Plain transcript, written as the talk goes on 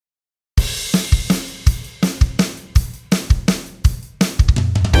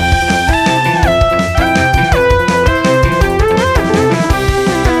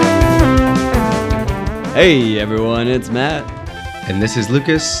Hey everyone, it's Matt, And this is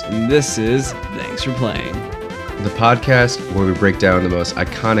Lucas, and this is Thanks for Playing. the podcast where we break down the most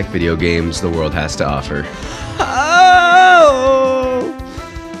iconic video games the world has to offer. Oh!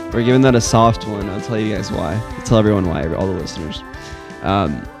 We're giving that a soft one. I'll tell you guys why. I'll tell everyone why, all the listeners.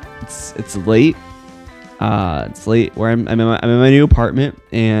 It's late. It's late where I'm in my new apartment,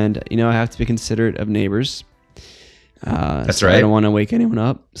 and I have to be considerate of neighbors. That's so right. I don't want to wake anyone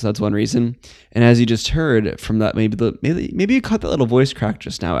up, so that's one reason. And as you just heard from that, maybe you caught that little voice crack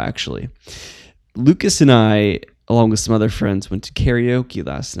just now. Actually, Lucas and I, along with some other friends, went to karaoke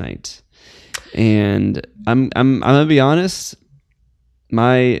last night, and I'm gonna be honest,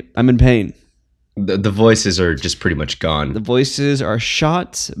 I'm in pain. The voices are just pretty much gone. The voices are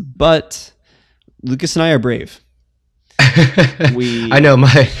shot, but Lucas and I are brave. I know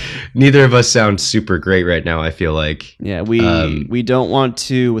neither of us sound super great right now, I feel like. Yeah, we don't want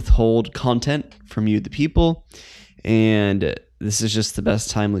to withhold content from you, the people, and this is just the best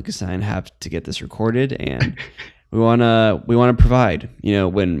time Lucas and I have to get this recorded, and we wanna provide.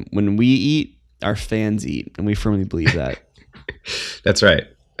 When we eat, our fans eat, and we firmly believe that. That's right.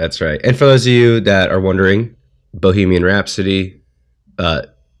 And for those of you that are wondering, Bohemian Rhapsody,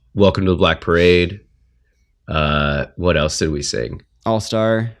 Welcome to the Black Parade. What else did we sing?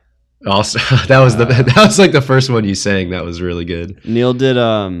 All-Star. Also, that was like the first one you sang. That was really good. Neil did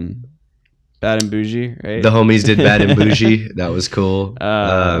Bad and Bougie, right? The homies did Bad and Bougie. That was cool. What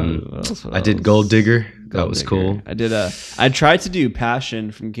else? I did Gold Digger. That was cool. I tried to do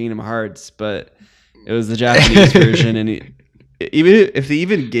Passion from Kingdom Hearts, but it was the Japanese version, and even if they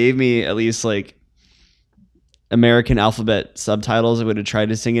even gave me at least like American alphabet subtitles, I would have tried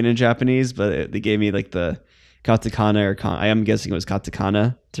to sing it in Japanese, but they gave me like the katakana I am guessing it was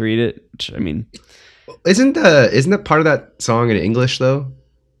katakana to read it, which I mean, isn't that part of that song in English though?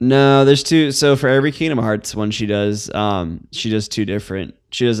 No, there's two. So for every Kingdom Hearts one she does two different.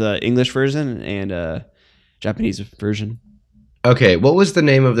 She does a English version and a Japanese version. Okay, what was the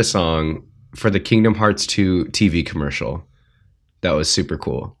name of the song for the Kingdom Hearts 2 TV commercial? That was super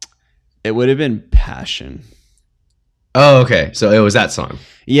cool. It would have been Passion. Oh, okay. So it was that song.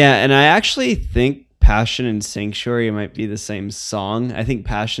 Yeah, and I actually think Passion and Sanctuary might be the same song. I think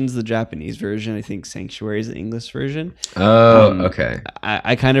Passion's the Japanese version. I think Sanctuary is the English version. Oh, okay.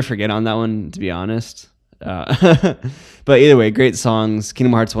 I kind of forget on that one, to be honest. But either way, great songs.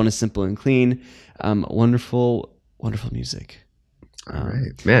 Kingdom Hearts 1 is simple and clean. Wonderful, wonderful music. All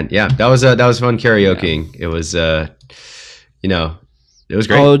right, man. Yeah, that was fun karaokeing. Yeah. It was, it was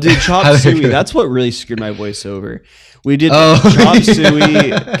great. Oh, dude, Chop Suey. That's what really screwed my voice over. We did Chop Suey,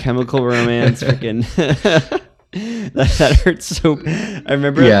 Chemical Romance, freaking. that hurt so. I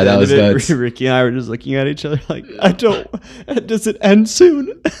remember. Yeah, that was nuts. Ricky and I were just looking at each other like, I don't. Does it end soon?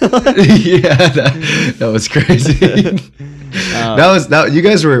 Yeah, that was crazy. You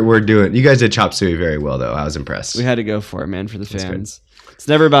guys were doing. You guys did Chop Suey very well, though. I was impressed. We had to go for it, man, for the fans. It's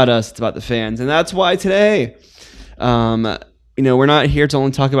never about us; it's about the fans, and that's why today, we're not here to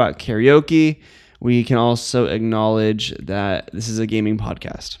only talk about karaoke. We can also acknowledge that this is a gaming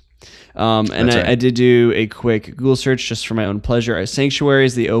podcast. I did do a quick Google search just for my own pleasure. Sanctuary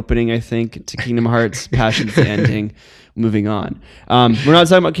is the opening, I think, to Kingdom Hearts. Passion's the ending. Moving on. We're not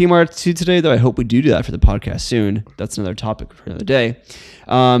talking about Kingdom Hearts 2 today, though I hope we do that for the podcast soon. That's another topic for another day.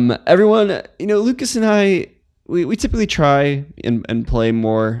 Everyone, Lucas and I, we typically try and play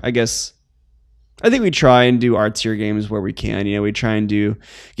more, I guess. I think we try and do artsier games where we can. We try and do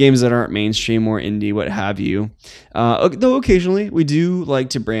games that aren't mainstream or indie, what have you. Though occasionally we do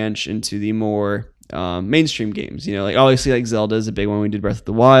like to branch into the more mainstream games. Like obviously like Zelda is a big one. We did Breath of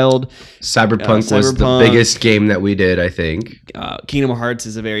the Wild. Cyberpunk was the biggest game that we did, I think. Kingdom Hearts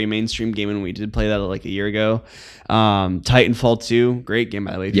is a very mainstream game, and we did play that like a year ago. Titanfall 2, great game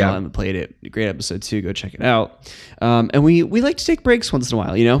by the way. If you haven't played it, great episode 2. Go check it out. And we like to take breaks once in a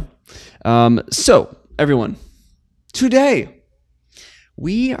while, So, everyone, today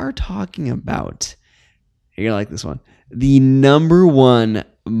we are talking about, you're going to like this one, the number one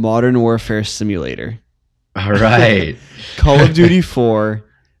Modern Warfare simulator. All right. Call of Duty 4,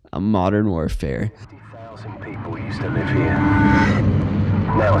 a Modern Warfare. 50,000 people used to live here.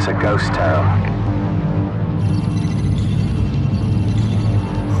 Now it's a ghost town.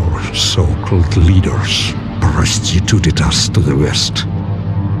 Our so-called leaders prostituted us to the West.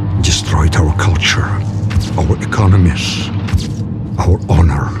 Destroyed our culture, our economies, our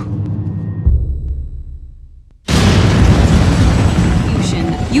honor.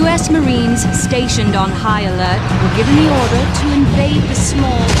 U.S. Marines stationed on high alert were given the order to invade the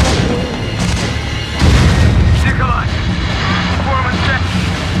small Nikolai! Foreman check.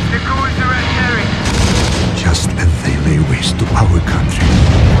 The crew is already nearing. sacrifice to our country,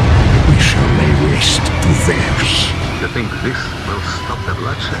 we shall lay waste to theirs. You think this will stop the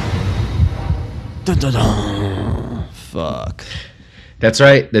bloodshed? Dun, dun, dun. Fuck. That's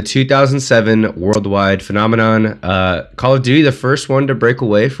right. The 2007 worldwide phenomenon. Call of Duty, the first one to break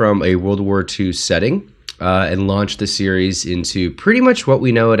away from a World War II setting and launch the series into pretty much what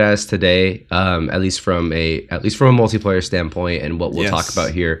we know it as today, at least from a multiplayer standpoint, and what we'll talk about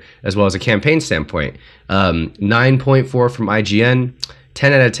here, as well as a campaign standpoint. 9.4 from IGN,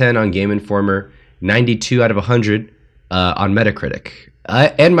 10 out of 10 on Game Informer, 92 out of 100 on Metacritic,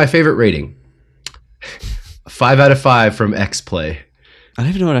 and my favorite rating, 5 out of 5 from XPlay. I don't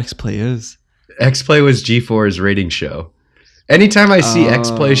even know what XPlay is. XPlay was G4's rating show. Anytime I see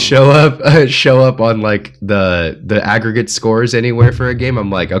XPlay show up on like the aggregate scores anywhere for a game, I'm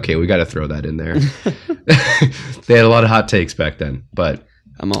like, okay, we got to throw that in there. They had a lot of hot takes back then, but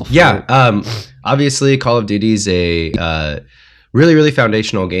I'm all for it. Obviously, Call of Duty is a really, really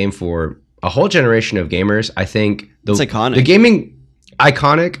foundational game for a whole generation of gamers. I think It's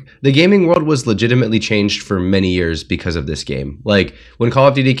iconic. The gaming world was legitimately changed for many years because of this game. Like when Call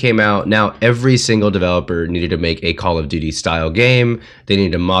of Duty came out, now every single developer needed to make a Call of Duty style game. They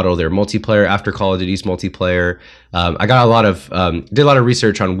needed to model their multiplayer after Call of Duty's multiplayer. I got did a lot of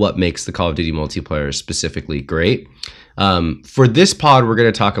research on what makes the Call of Duty multiplayer specifically great. For this pod, we're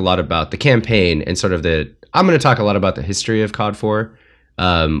going to talk a lot about the campaign and I'm going to talk a lot about the history of COD 4,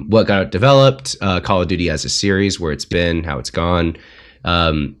 what got developed, Call of Duty as a series, where it's been, how it's gone.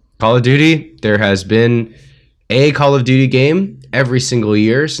 Call of Duty, there has been a Call of Duty game every single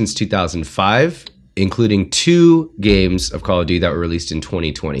year since 2005, including 2 games of Call of Duty that were released in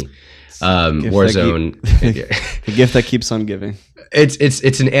 2020. Warzone. The gift that keeps on giving. It's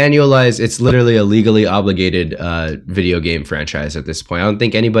an annualized, it's literally a legally obligated video game franchise at this point. I don't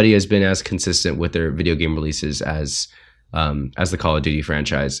think anybody has been as consistent with their video game releases as the Call of Duty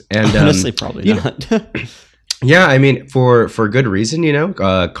franchise. And honestly, probably not. Yeah, I mean, for good reason,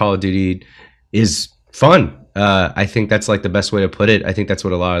 Call of Duty is fun. I think that's like the best way to put it. I think that's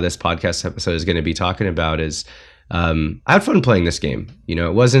what a lot of this podcast episode is going to be talking about is I had fun playing this game.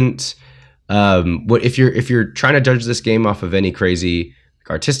 It wasn't if you're trying to judge this game off of any crazy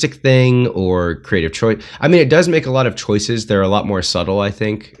artistic thing or creative choice. I mean, it does make a lot of choices. They're a lot more subtle, I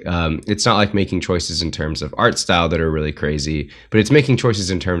think. It's not like making choices in terms of art style that are really crazy, but it's making choices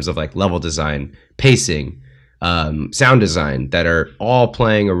in terms of like level design, pacing, sound design that are all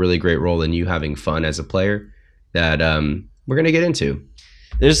playing a really great role in you having fun as a player that we're going to get into.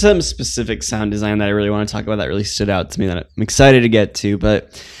 There's some specific sound design that I really want to talk about that really stood out to me that I'm excited to get to.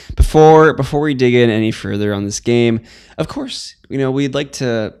 But before we dig in any further on this game, of course, we'd like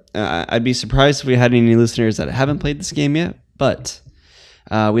to, I'd be surprised if we had any listeners that haven't played this game yet, but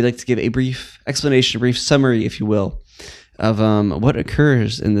we'd like to give a brief explanation, a brief summary, if you will, of what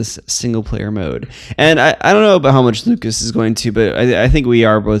occurs in this single player mode. And I don't know about how much Lucas is going to, but I think we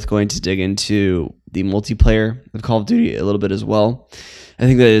are both going to dig into the multiplayer of Call of Duty a little bit as well. I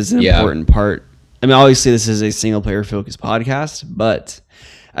think that is an important part. I mean, obviously this is a single player focused podcast, but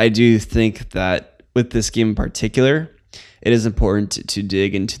I do think that with this game in particular, it is important to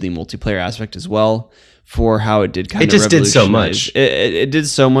dig into the multiplayer aspect as well for how it did kind of revolutionize. It just did so much. It did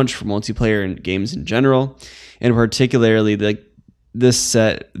so much for multiplayer and games in general. And particularly, like, this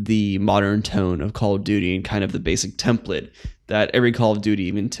set the modern tone of Call of Duty and kind of the basic template that every Call of Duty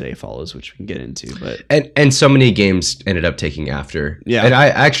even today follows, which we can get into. But and so many games ended up taking after. Yeah. And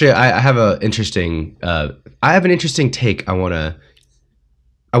I have an interesting take I want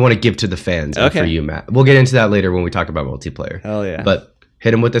to give to the fans and for you, Matt. We'll get into that later when we talk about multiplayer. Hell yeah. But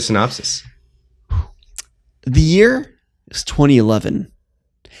hit him with the synopsis. The year is 2011.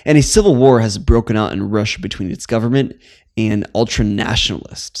 And a civil war has broken out in Russia between its government and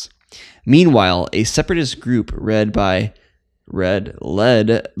ultra-nationalists. Meanwhile, a separatist group led by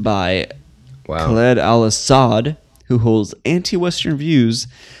Khaled al-Assad, who holds anti-Western views,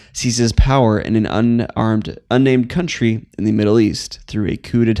 seizes power in an unnamed country in the Middle East through a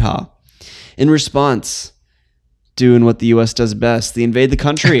coup d'etat. In response, doing what the U.S. does best, they invade the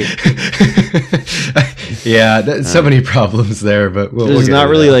country. Yeah, so many problems there, but there's not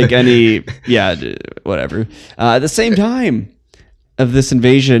really like any, whatever. At the same time of this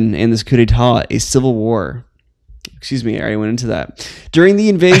invasion and this coup d'etat, a civil war. Excuse me, I already went into that. During the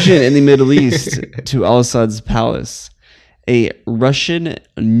invasion in the Middle East to al-Assad's palace, a Russian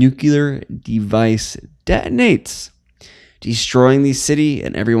nuclear device detonates, destroying the city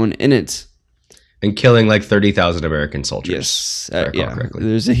and everyone in it. And killing like 30,000 American soldiers. Yes. Correctly.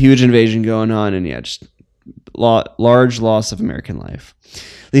 There's a huge invasion going on, and just large loss of American life.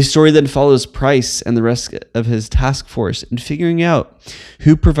 The story then follows Price and the rest of his task force in figuring out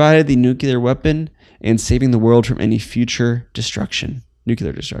who provided the nuclear weapon and saving the world from any future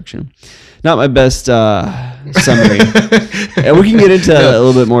nuclear destruction. Not my best summary. And we can get into a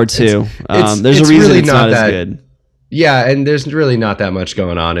little bit more too. There's a reason really it's not as good. Yeah, and there's really not that much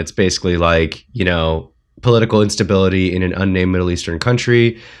going on. It's basically like, political instability in an unnamed Middle Eastern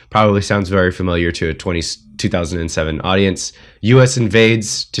country. Probably sounds very familiar to a 2007 audience. U.S.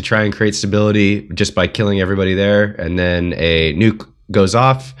 invades to try and create stability just by killing everybody there, and then a nuke goes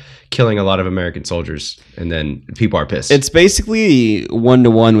off, killing a lot of American soldiers, and then people are pissed. It's basically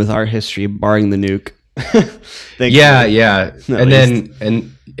 1-to-1 with our history, barring the nuke. Yeah. And then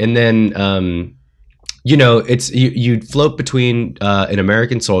it's you float between an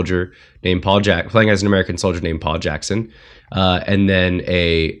American soldier named playing as an American soldier named Paul Jackson, and then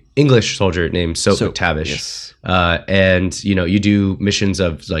a English soldier named Soap McTavish. Yes. And you do missions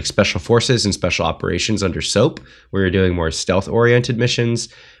of like special forces and special operations under Soap, where you're doing more stealth oriented missions.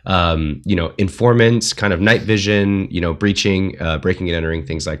 Informants, kind of night vision, breaching, breaking and entering,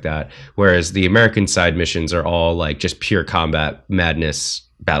 things like that. Whereas the American side missions are all like just pure combat madness,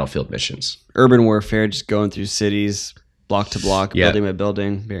 battlefield missions. Urban warfare, just going through cities, block to block, building by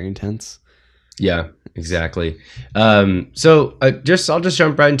building, very intense. Yeah, exactly. So I'll just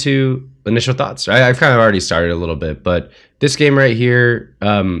jump right into initial thoughts. I've kind of already started a little bit, but this game right here,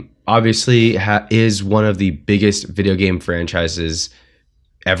 obviously is one of the biggest video game franchises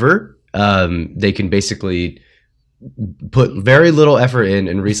ever. They can basically put very little effort in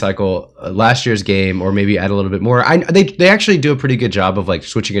and recycle last year's game, or maybe add a little bit more. They actually do a pretty good job of like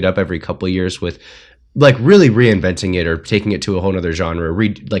switching it up every couple of years with like really reinventing it or taking it to a whole nother genre,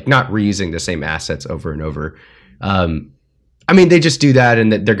 not reusing the same assets over and over. They just do that,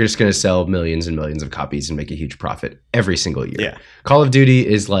 and they're just going to sell millions and millions of copies and make a huge profit every single year. Yeah. Call of Duty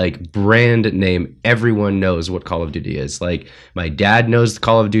is like brand name. Everyone knows what Call of Duty is. Like my dad knows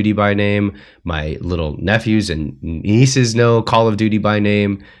Call of Duty by name. My little nephews and nieces know Call of Duty by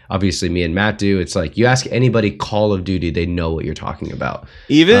name. Obviously, me and Matt do. It's like you ask anybody Call of Duty, they know what you're talking about.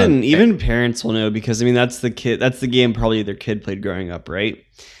 Even parents will know, because that's the game probably their kid played growing up, right?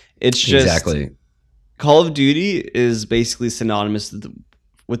 It's just exactly. Call of Duty is basically synonymous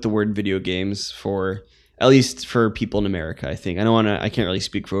with the word video games, for at least for people in America. I think I can't really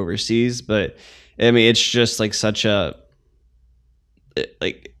speak for overseas, but it's just like such a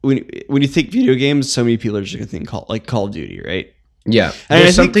when you think video games, so many people are just gonna think Call of Duty, right? Yeah, and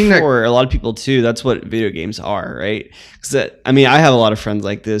I think for a lot of people too, that's what video games are, right? Because I have a lot of friends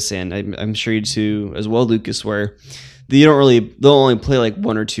like this, and I'm sure you too as well, Lucas, where they'll only play like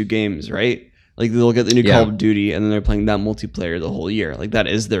 1 or 2 games, right? Like they'll get the new Call of Duty, and then they're playing that multiplayer the whole year. Like that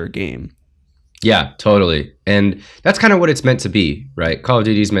is their game. Yeah, totally. And that's kind of what it's meant to be, right? Call of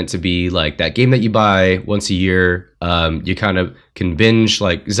Duty is meant to be like that game that you buy once a year. You kind of can binge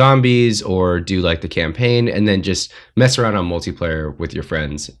like zombies or do like the campaign, and then just mess around on multiplayer with your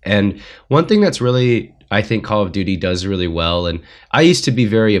friends. And one thing that's really, I think Call of Duty does really well, and I used to be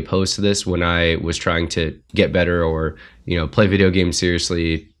very opposed to this when I was trying to get better or, play video games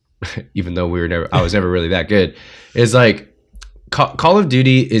seriously, even though I was never really that good, is like Call of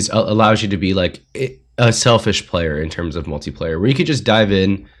Duty allows you to be like a selfish player in terms of multiplayer, where you could just dive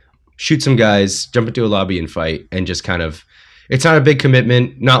in, shoot some guys, jump into a lobby and fight, and just kind of, it's not a big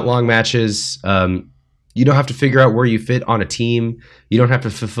commitment, not long matches. You don't have to figure out where you fit on a team. You don't have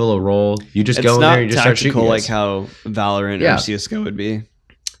to fulfill a role. You just go in there and you just start shooting. It's not tactical like how Valorant or CSGO would be.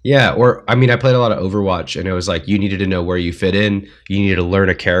 Yeah, or I played a lot of Overwatch, and it was like you needed to know where you fit in, you needed to learn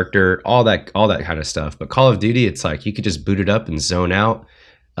a character, all that kind of stuff. But Call of Duty, it's like you could just boot it up and zone out.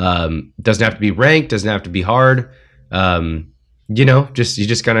 Doesn't have to be ranked, doesn't have to be hard. You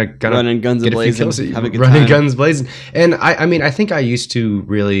just kind of running guns blazing, have a good running time. Guns blazing. And I think I used to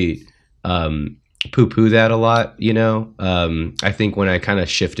really poo-poo that a lot. I think when I kind of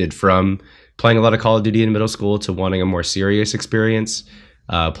shifted from playing a lot of Call of Duty in middle school to wanting a more serious experience,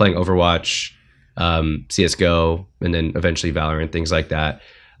 playing Overwatch, CSGO, and then eventually Valorant, things like that.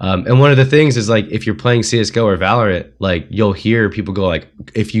 And one of the things is like, if you're playing CSGO or Valorant, like you'll hear people go like,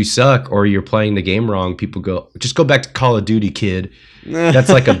 if you suck or you're playing the game wrong, people go, just go back to Call of Duty, kid. That's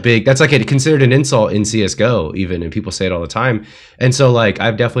like considered an insult in CSGO even, and people say it all the time. And so like,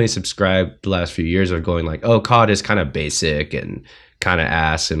 I've definitely subscribed the last few years of going like, oh, COD is kind of basic and kind of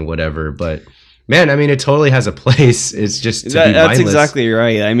ass and whatever, but man, it totally has a place. It's just be that's mindless. Exactly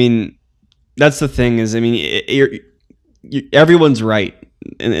right. That's the thing is, everyone's right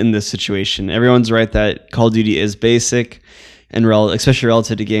in this situation. Everyone's right that Call of Duty is basic. and especially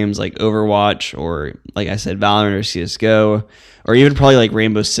relative to games like Overwatch or, like I said, Valorant or CSGO, or even probably like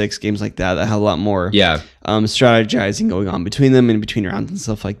Rainbow Six, games like that have a lot more strategizing going on between them and between rounds and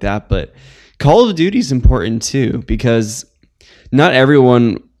stuff like that. But Call of Duty is important too, because not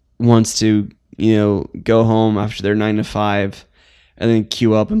everyone wants to, go home after their 9 to 5 and then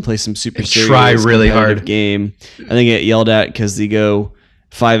queue up and play some super serious, try really hard game, and then get yelled at because they go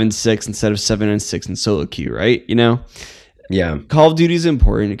 5 and 6 instead of 7 and 6 in solo queue, right? Yeah. Call of Duty is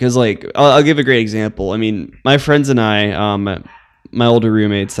important because, like, I'll give a great example. I mean, my friends and I, my older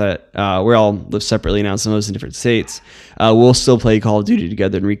roommates that we all live separately now, some of us in different states, we'll still play Call of Duty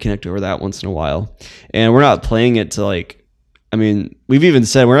together and reconnect over that once in a while. And we're not playing it to, like, I mean, we've even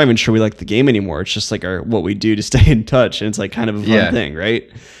said we're not even sure we like the game anymore. It's just like what we do to stay in touch, and it's like kind of a fun thing,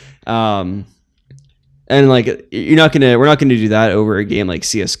 right? And like we're not gonna do that over a game like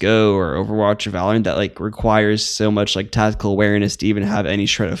CS:GO or Overwatch or Valorant that like requires so much like tactical awareness to even have any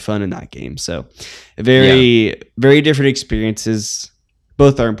shred of fun in that game. So very different experiences.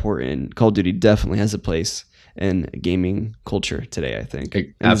 Both are important. Call of Duty definitely has a place in gaming culture today, I think.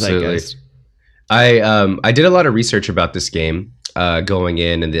 Absolutely. I did a lot of research about this game going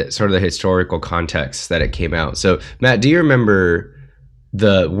in, and the sort of the historical context that it came out. So Matt, do you remember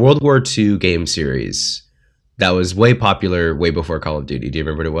the World War II game series that was way popular way before Call of Duty? Do you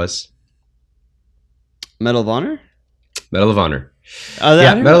remember what it was? Medal of Honor? Medal of Honor.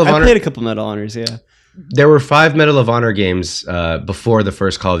 Medal of Honor. I played a couple Medal of Honors, yeah. There were 5 Medal of Honor games before the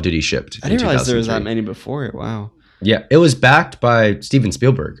first Call of Duty shipped. I didn't realize there was that many before it. Wow. Yeah, it was backed by Steven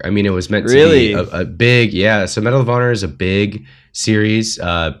Spielberg. I mean, it was meant to be a big, so Medal of Honor is a big series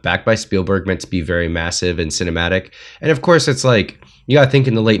backed by Spielberg, meant to be very massive and cinematic. And of course, it's like, you gotta think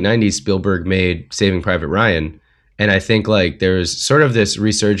in the late 90s, Spielberg made Saving Private Ryan. And I think like there's sort of this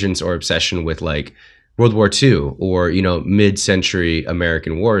resurgence or obsession with like World War II or, mid-century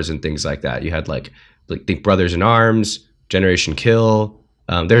American wars and things like that. You had like think Brothers in Arms, Generation Kill.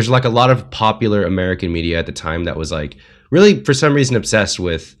 There's like a lot of popular American media at the time that was like really for some reason obsessed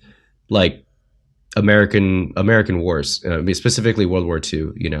with like American wars, specifically World War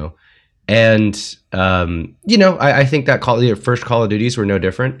II, and I think that first Call of Duties were no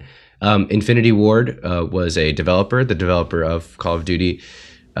different. Infinity Ward was the developer of Call of Duty.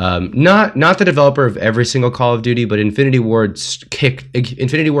 Not the developer of every single Call of Duty, but Infinity Ward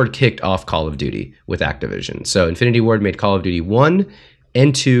kicked off Call of Duty with Activision. So Infinity Ward made Call of Duty 1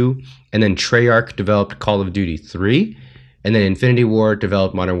 and 2, and then Treyarch developed Call of Duty 3, and then Infinity Ward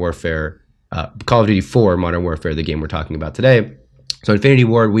developed Modern Warfare, Call of Duty 4, Modern Warfare, the game we're talking about today. So Infinity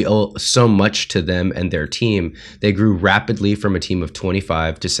Ward, we owe so much to them and their team. They grew rapidly from a team of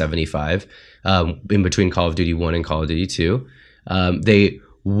 25 to 75 in between Call of Duty 1 and Call of Duty 2. They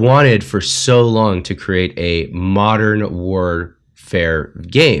wanted for so long to create a modern warfare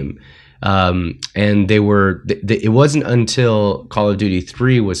game. And it wasn't until Call of Duty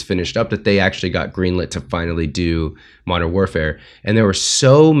 3 was finished up that they actually got greenlit to finally do Modern Warfare. And there were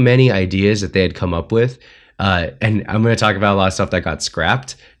so many ideas that they had come up with. And I'm going to talk about a lot of stuff that got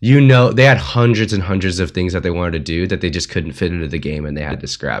scrapped. They had hundreds and hundreds of things that they wanted to do that they just couldn't fit into the game, and they had to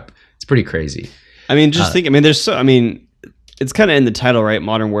scrap. It's pretty crazy. I mean, it's kind of in the title, right?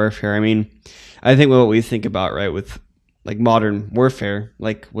 Modern Warfare. I mean, I think what we think about, right, with like modern warfare,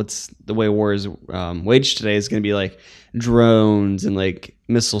 like what's the way war is waged today is going to be like drones and like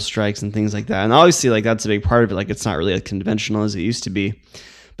missile strikes and things like that. And obviously, like that's a big part of it. Like it's not really as conventional as it used to be.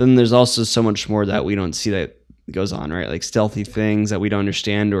 But then there's also so much more that we don't see that goes on, right? Like stealthy things that we don't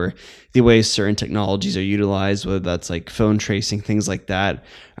understand, or the way certain technologies are utilized, whether that's like phone tracing, things like that.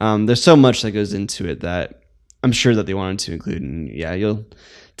 There's so much that goes into it that I'm sure that they wanted to include. And yeah, you'll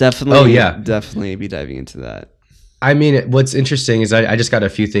definitely be diving into that. I mean, what's interesting is I just got a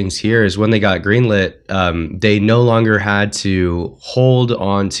few things here is when they got greenlit, they no longer had to hold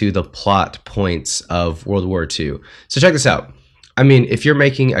on to the plot points of World War II. So check this out. I mean, if you're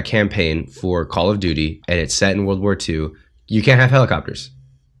making a campaign for Call of Duty and it's set in World War II, you can't have helicopters.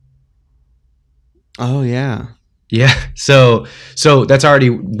 Oh, yeah. Yeah. So that's already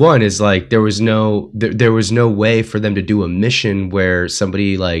one, is like there was no way for them to do a mission where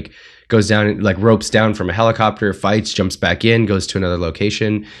somebody like goes down, like ropes down from a helicopter, fights, jumps back in, goes to another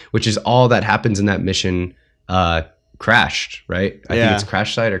location, which is all that happens in that mission. Crashed, right? I think it's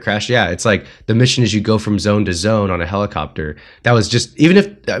crash site or crash. Yeah, it's like the mission is you go from zone to zone on a helicopter. That was just, even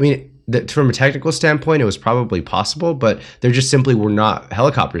if, I mean, from a technical standpoint, it was probably possible, but there just simply were not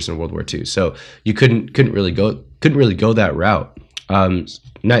helicopters in World War II, so you couldn't really go that route.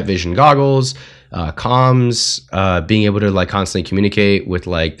 Night vision goggles, comms, being able to like constantly communicate with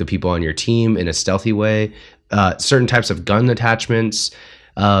like the people on your team in a stealthy way. certain types of gun attachments,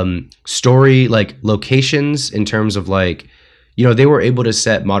 story, like locations in terms of like, you know, they were able to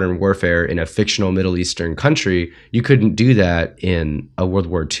set Modern Warfare in a fictional Middle Eastern country. You couldn't do that in a World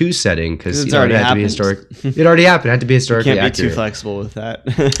War II setting because it already had to be historic. It already happened. It had to be historically Can't be accurate. too flexible with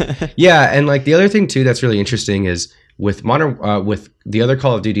that. Yeah, and like the other thing too that's really interesting is with with the other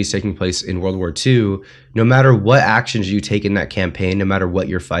Call of Duties taking place in World War II, no matter what actions you take in that campaign, no matter what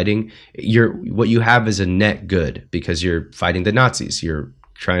you're fighting, what you have is a net good because you're fighting the Nazis. You're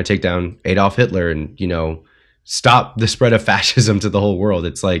trying to take down Adolf Hitler and, you know, stop the spread of fascism to the whole world.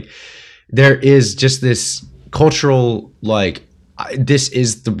 It's like there is just this cultural like this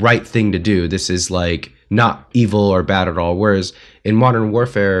is the right thing to do. This is like not evil or bad at all. Whereas in Modern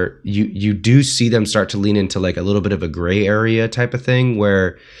Warfare, you do see them start to lean into like a little bit of a gray area type of thing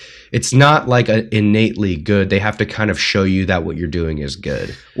where it's not like innately good. They have to kind of show you that what you're doing is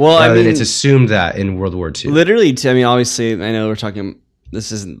good. Well, I mean, it's assumed that in World War II. Literally, I mean, obviously, I know we're talking.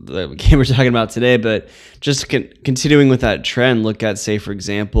 This isn't the game we're talking about today, but just continuing with that trend, look at, say, for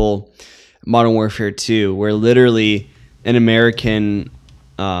example, Modern Warfare 2, where literally an American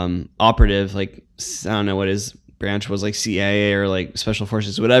operative, like, I don't know what his branch was, like CIA or like Special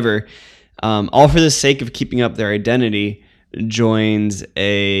Forces, whatever, all for the sake of keeping up their identity, joins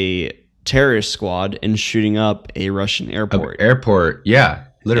a terrorist squad and shooting up a Russian airport. Yeah,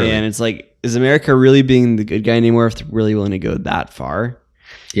 literally. And it's like, is America really being the good guy anymore if they're really willing to go that far?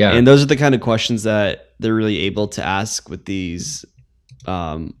 Yeah. And those are the kind of questions that they're really able to ask with these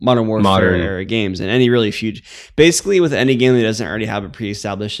Modern Warfare era games and any really huge, basically with any game that doesn't already have a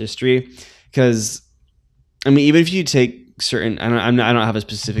pre-established history. Because, I mean, even if you take certain, I don't have a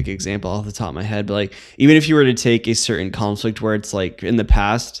specific example off the top of my head, but like, even if you were to take a certain conflict where it's like in the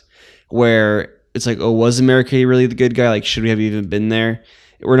past, where it's like, oh, was America really the good guy? Like, should we have even been there?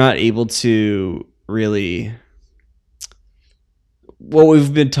 We're not able to really. What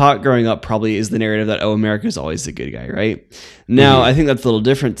we've been taught growing up probably is the narrative that, oh, America's always the good guy, right? Now, I think that's a little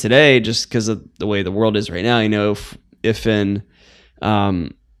different today just because of the way the world is right now. You know, if in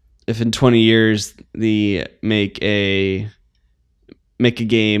 20 years they make a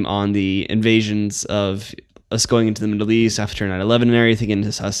game on the invasions of us going into the Middle East after 9/11 and everything, and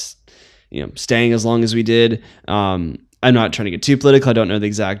just us, you know, staying as long as we did. I'm not trying to get too political. I don't know the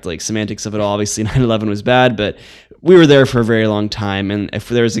exact like semantics of it all. Obviously, 9/11 was bad, but we were there for a very long time. And if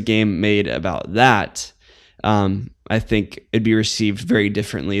there was a game made about that, I think it'd be received very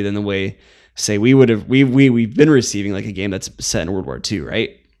differently than the way, say, we've been receiving like a game that's set in World War II,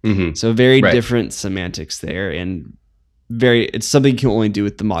 right? Mm-hmm. So very different semantics there, and it's something you can only do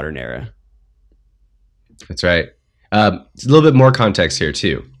with the modern era. That's right. A little bit more context here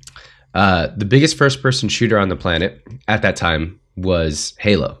too. The biggest first-person shooter on the planet at that time was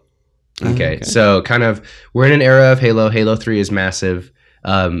Halo. Okay, so kind of we're in an era of Halo. Halo 3 is massive,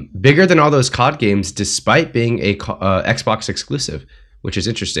 bigger than all those COD games, despite being a Xbox exclusive, which is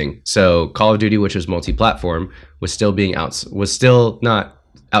interesting. So Call of Duty, which was multi-platform, was still not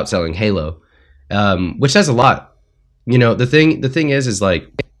outselling Halo, which says a lot. You know, the thing is like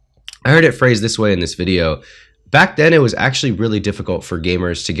I heard it phrased this way in this video. Back then, it was actually really difficult for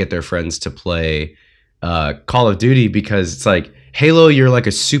gamers to get their friends to play Call of Duty because it's like Halo, you're like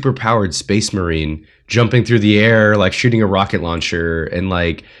a super powered space marine jumping through the air, like shooting a rocket launcher and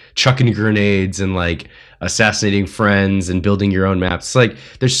like chucking grenades and like assassinating friends and building your own maps. It's like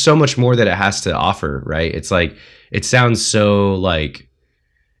there's so much more that it has to offer, right? It's like it sounds so like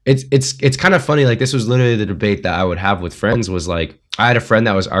it's kind of funny. Like this was literally the debate that I would have with friends was like I had a friend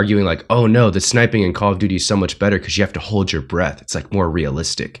that was arguing like, oh no, the sniping in Call of Duty is so much better because you have to hold your breath. It's like more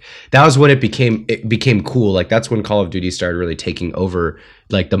realistic. That was when it became cool. Like that's when Call of Duty started really taking over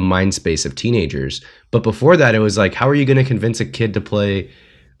like the mind space of teenagers. But before that, it was like, how are you going to convince a kid to play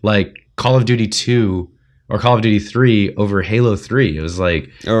like Call of Duty 2 or Call of Duty 3 over Halo 3? It was like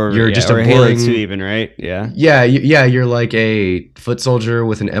you're just a boring, Halo 2 even, right? Yeah. Yeah, you're like a foot soldier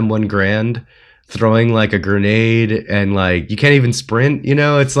with an M1 Grand throwing like a grenade and like you can't even sprint, you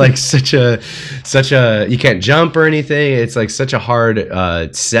know? It's like such a you can't jump or anything. It's like such a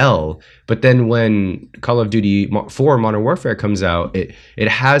hard sell. But then when Call of Duty 4 Modern Warfare comes out, it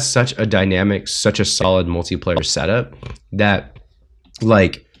has such a dynamic, such a solid multiplayer setup that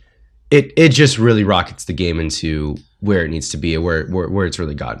like it just really rockets the game into where it needs to be, where it's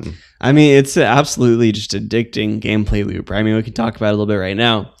really gotten. I mean, it's absolutely just addicting gameplay loop. Right? I mean, we can talk about it a little bit right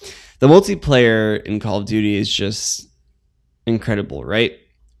now. The multiplayer in Call of Duty is just incredible, right?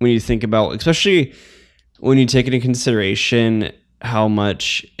 When you think about, especially when you take into consideration how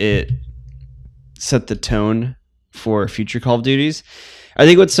much it set the tone for future Call of Duties. I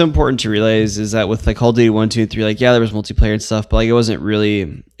think what's so important to realize is that with like Call of Duty 1, 2, and 3, like yeah, there was multiplayer and stuff, but like it wasn't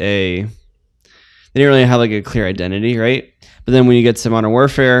really they didn't really have like a clear identity, right? But then when you get to Modern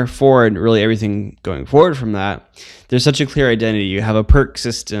Warfare 4 and really everything going forward from that, there's such a clear identity. You have a perk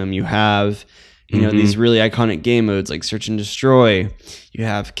system, you have these really iconic game modes like Search and Destroy, you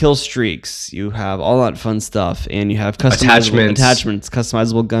have kill streaks, you have all that fun stuff, and you have customizable attachments,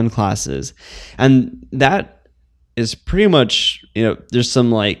 customizable gun classes. And that is pretty much, there's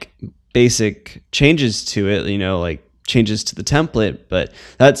some like basic changes to it, like changes to the template, but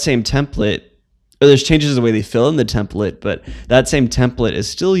that same template, or there's changes in the way they fill in the template, but that same template is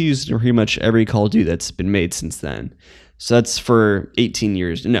still used in pretty much every Call of Duty that's been made since then. So that's for 18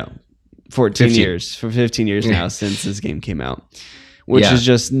 years. No, 14 years, for 15 years now since this game came out, which is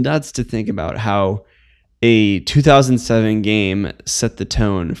just nuts to think about how a 2007 game set the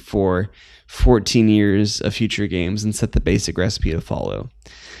tone for 14 years of future games and set the basic recipe to follow.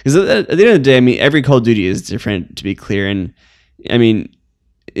 Because at the end of the day, I mean, every Call of Duty is different, to be clear. And I mean,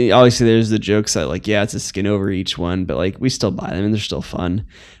 obviously there's the jokes that like, yeah, it's a skin over each one, but like we still buy them and they're still fun.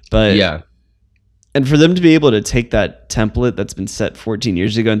 But yeah. And for them to be able to take that template that's been set 14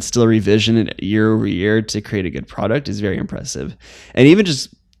 years ago and still revision it year over year to create a good product is very impressive. And even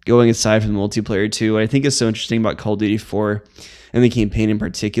just going aside from the multiplayer too, what I think is so interesting about Call of Duty 4 and the campaign in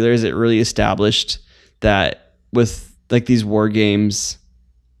particular is it really established that with like these war games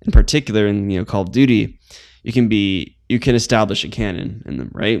in particular, and Call of Duty, you can establish a canon in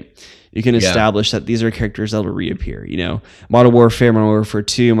them, right? You can establish that these are characters that will reappear. Modern Warfare, Modern Warfare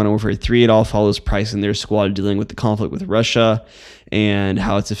 2, Modern Warfare 3, it all follows Price and their squad dealing with the conflict with Russia and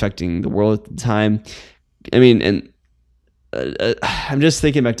how it's affecting the world at the time. I mean, and I'm just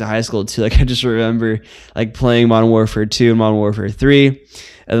thinking back to high school too. Like I just remember like playing Modern Warfare 2 and Modern Warfare 3, and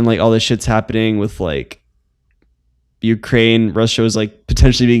then like all this shit's happening with like Ukraine. Russia was like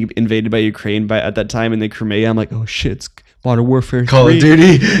potentially being invaded by Ukraine at that time, and the Crimea. I'm like, oh shit, it's Modern Warfare 3. Call of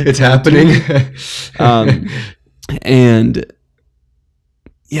Duty, it's happening. And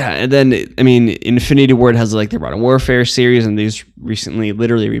yeah, and then I mean, Infinity Ward has like their Modern Warfare series, and they just recently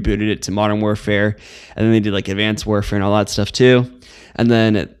literally rebooted it to Modern Warfare, and then they did like Advanced Warfare and all that stuff too. And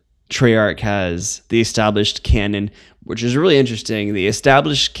then Treyarch has the established canon, which is really interesting. The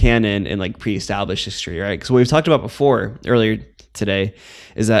established canon and like pre-established history, right? Because what we've talked about earlier today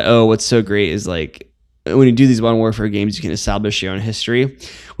is that, what's so great is like when you do these Modern Warfare games, you can establish your own history.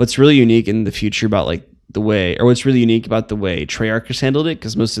 What's really unique in the future about like what's really unique about the way Treyarch has handled it,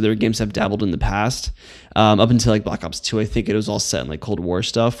 because most of their games have dabbled in the past, up until like Black Ops 2, I think it was all set in like Cold War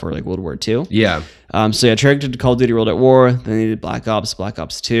stuff or like World War II. Yeah. Treyarch did Call of Duty World at War, then they did Black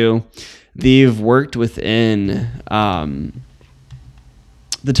Ops 2. They've worked within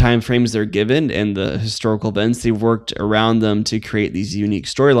the time frames they're given and the historical events. They've worked around them to create these unique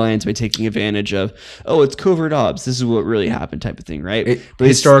storylines by taking advantage of, it's covert ops, this is what really happened type of thing, right? But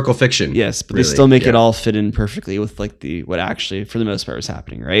historical fiction. Yes, but really, they still make it all fit in perfectly with like what actually for the most part was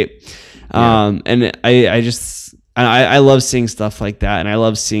happening, right? And I love seeing stuff like that, and I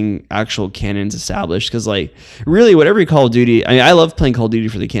love seeing actual canons established, because like really what every Call of Duty, I love playing Call of Duty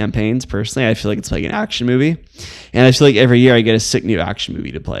for the campaigns personally. I feel like it's like an action movie, and I feel like every year I get a sick new action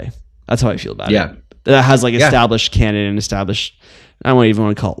movie to play. That's how I feel about it. That has like established canon and established, I don't even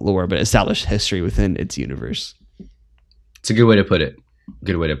want to call it lore, but established history within its universe. It's a good way to put it.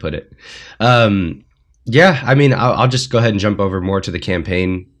 I mean, I'll just go ahead and jump over more to the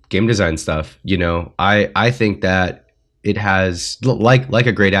campaign game design stuff. I think that it has like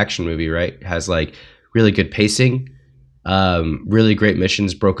a great action movie, right? It has like really good pacing, really great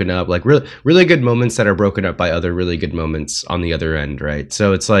missions broken up, like really good moments that are broken up by other really good moments on the other end, right?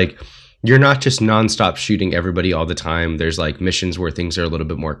 So it's like you're not just nonstop shooting everybody all the time. There's like missions where things are a little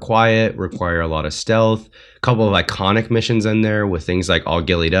bit more quiet, require a lot of stealth, a couple of iconic missions in there with things like All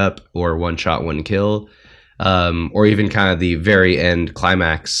Gillied Up or One Shot, One Kill. Or even kind of the very end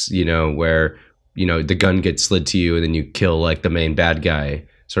climax, where, the gun gets slid to you and then you kill like the main bad guy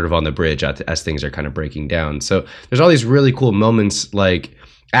sort of on the bridge as things are kind of breaking down. So there's all these really cool moments like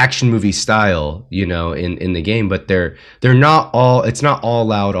action movie style, in the game, but it's not all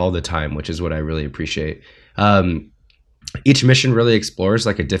loud all the time, which is what I really appreciate. Each mission really explores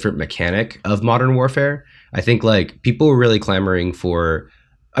like a different mechanic of Modern Warfare. I think like people were really clamoring for,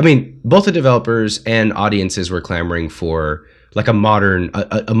 both the developers and audiences were clamoring for like a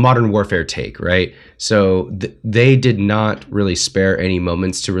modern warfare take, right? So they did not really spare any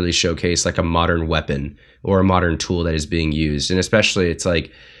moments to really showcase like a modern weapon or a modern tool that is being used. And especially it's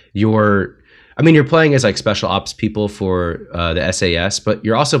like I mean, you're playing as like special ops people for the SAS, but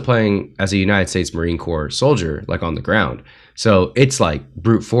you're also playing as a United States Marine Corps soldier, like on the ground. So it's like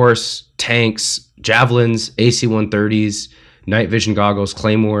brute force, tanks, javelins, AC-130s, night vision goggles,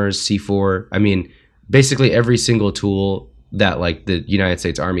 claymores, C4. I mean, basically every single tool that like the United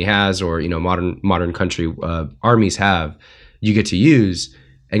States Army has, or modern country armies have, you get to use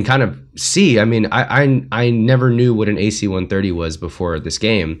and kind of see. I mean, I never knew what an AC-130 was before this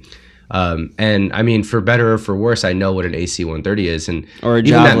game. And I mean, for better or for worse, I know what an AC-130 is, and or a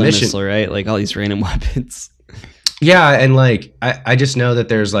javelin missile, right? Like all these random weapons. Yeah, and like I just know that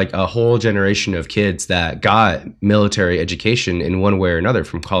there's like a whole generation of kids that got military education in one way or another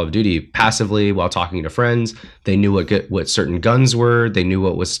from Call of Duty passively while talking to friends. They knew what certain guns were. They knew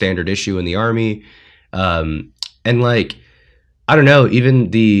what was standard issue in the Army, and like I don't know, even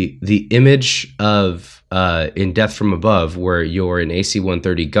the image of in Death from Above, where you're an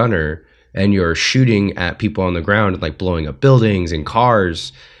AC-130 gunner and you're shooting at people on the ground, like blowing up buildings and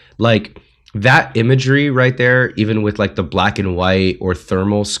cars, like that imagery right there, even with like the black and white or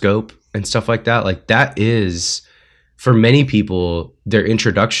thermal scope and stuff like that is for many people their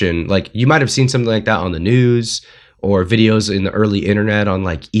introduction. Like you might have seen something like that on the news or videos in the early internet on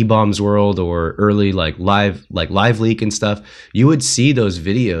like eBombs World or early like live leak and stuff. You would see those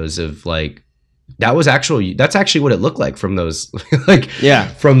videos of like that's actually what it looked like from those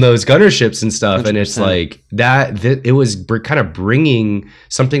from those gunner ships and stuff. 100%. And it's like that it was kind of bringing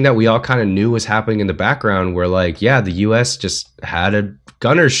something that we all kind of knew was happening in the background, where like the US just had a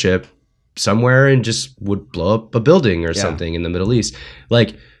gunner ship somewhere and just would blow up a building or something in the Middle East.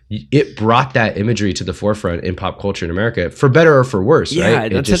 Like it brought that imagery to the forefront in pop culture in America, for better or for worse.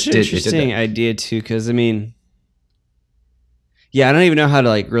 Right? That's such an interesting idea too, because I mean, I don't even know how to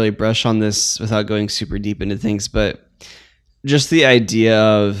like really brush on this without going super deep into things, but just the idea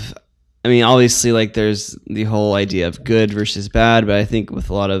of, I mean, obviously like there's the whole idea of good versus bad, but I think with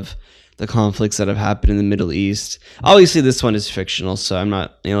a lot of the conflicts that have happened in the Middle East, obviously this one is fictional, so I'm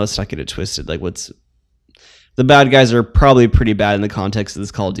not, let's not get it twisted. Like the bad guys are probably pretty bad in the context of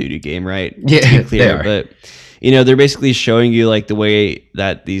this Call of Duty game, right? Yeah, to be clear, they are. But they're basically showing you like the way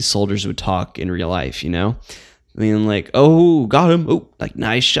that these soldiers would talk in real life, I mean, like, oh, got him. Oh, like,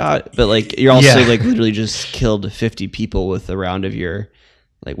 nice shot. But, like, you're also, like, literally just killed 50 people with a round of your,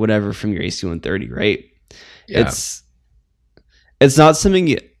 like, whatever from your AC-130, right? Yeah. It's not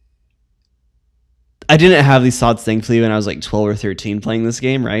something I didn't have these thoughts, thankfully, when I was, like, 12 or 13 playing this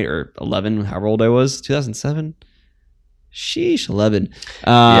game, right? Or 11, however old I was. 2007? Sheesh, 11.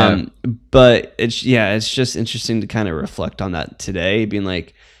 But, it's just interesting to kind of reflect on that today, being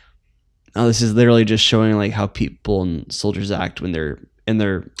like, oh, this is literally just showing like how people and soldiers act when they're in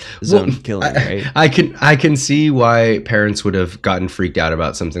their zone killing, right? I can see why parents would have gotten freaked out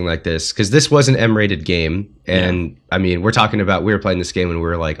about something like this, because this was an M-rated game. And I mean, we were playing this game when we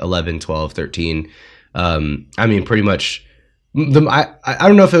were like 11, 12, 13. I mean, pretty much I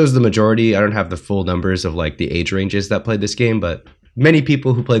don't know if it was the majority. I don't have the full numbers of like the age ranges that played this game, but many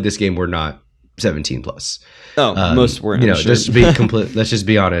people who played this game were not 17 plus. Oh, most weren't. Just to be complete. Let's just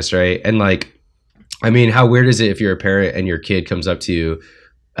be honest, right? And like, I mean, how weird is it if you're a parent and your kid comes up to you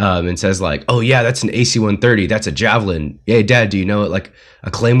and says like, "Oh yeah, that's an AC-130. That's a javelin. Hey, Dad, do you know what like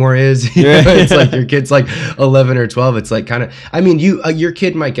a claymore is?" It's like your kid's like 11 or 12. It's like kind of. I mean, your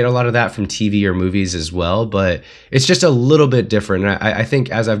kid might get a lot of that from TV or movies as well, but it's just a little bit different. And I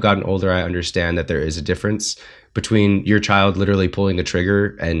think as I've gotten older, I understand that there is a difference between your child literally pulling the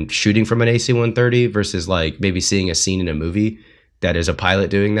trigger and shooting from an AC-130 versus like maybe seeing a scene in a movie that is a pilot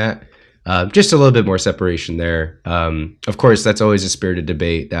doing that. Just a little bit more separation there. Of course, that's always a spirited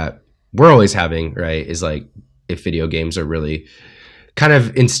debate that we're always having, right? Is like if video games are really kind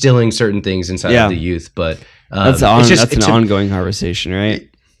of instilling certain things inside of the youth. But that's an ongoing conversation, right?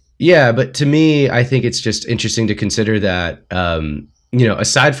 Yeah, but to me, I think it's just interesting to consider that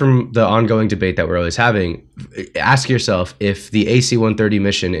aside from the ongoing debate that we're always having, ask yourself if the AC-130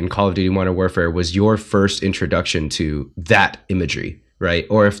 mission in Call of Duty Modern Warfare was your first introduction to that imagery, right?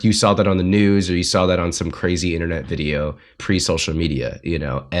 Or if you saw that on the news or you saw that on some crazy internet video pre-social media,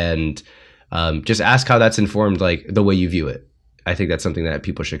 and just ask how that's informed like the way you view it. I think that's something that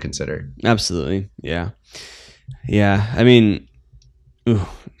people should consider. Absolutely. Yeah. I mean,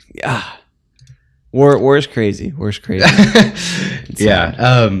 War is crazy. War's crazy.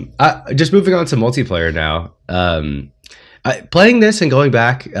 Just moving on to multiplayer now. Playing this and going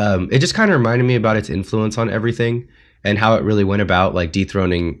back, it just kind of reminded me about its influence on everything and how it really went about like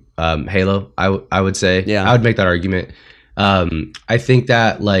dethroning Halo. I would say, I would make that argument. I think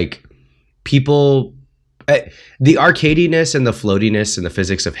that like people The arcadiness and the floatiness and the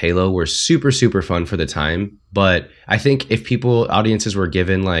physics of Halo were super, super fun for the time. But I think if audiences were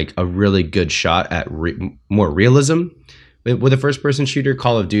given like a really good shot at more realism with a first person shooter,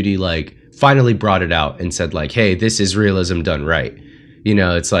 Call of Duty like finally brought it out and said like, hey, this is realism done right. You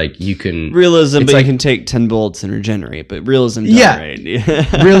know, it's like you can realism, but like, you can take 10 bullets and regenerate. But realism, done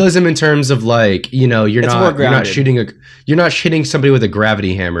right. Realism in terms of like, you know, you're not hitting somebody with a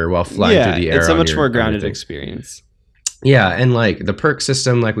gravity hammer while flying through the air. It's a much more grounded experience. Yeah, and like the perk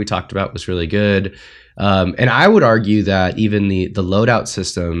system, like we talked about, was really good. And I would argue that even the loadout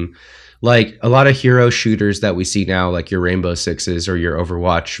system, like a lot of hero shooters that we see now, like your Rainbow Sixes or your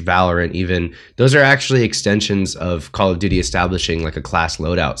Overwatch, Valorant even, those are actually extensions of Call of Duty establishing like a class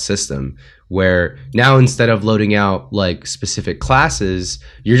loadout system, where now instead of loading out like specific classes,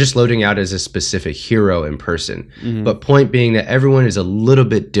 you're just loading out as a specific hero in person. Mm-hmm. But point being that everyone is a little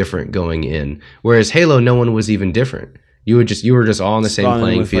bit different going in, whereas Halo, no one was even different. You were just all on the same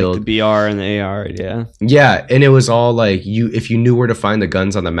playing field. Like the BR and the AR, Yeah, and it was all like if you knew where to find the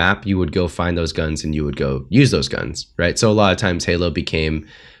guns on the map, you would go find those guns and you would go use those guns, right? So a lot of times Halo became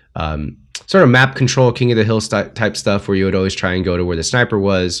sort of map control, King of the Hill type stuff, where you would always try and go to where the sniper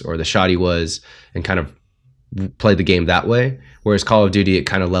was or the shotty was and kind of play the game that way. Whereas Call of Duty, it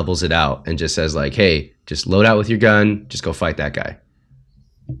kind of levels it out and just says like, hey, just load out with your gun, just go fight that guy.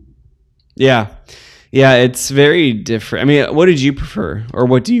 Yeah, it's very different. I mean, what did you prefer, or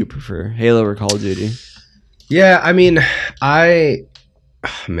what do you prefer, Halo or Call of Duty? Yeah, I mean, I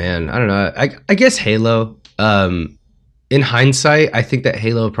don't know. I guess Halo. In hindsight, I think that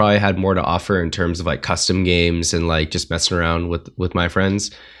Halo probably had more to offer in terms of like custom games and like just messing around with my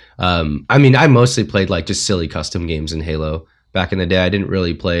friends. I mean, I mostly played like just silly custom games in Halo back in the day. I didn't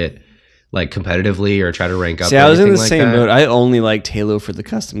really play it like competitively or try to rank up. See, I was in the same boat. I only liked Halo for the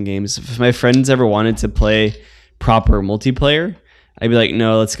custom games. If my friends ever wanted to play proper multiplayer, I'd be like,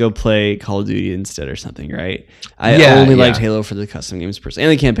 no, let's go play Call of Duty instead or something, right? I only liked Halo for the custom games person.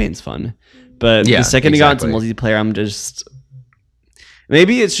 And the campaign's fun. But the second I got into multiplayer, I'm just...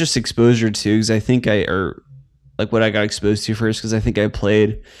 Maybe it's just exposure too, because I think like what I got exposed to first, because I think I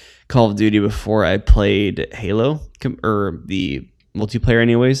played Call of Duty before I played Halo, or the multiplayer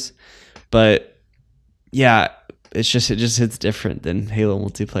anyways. But yeah, it just hits different than Halo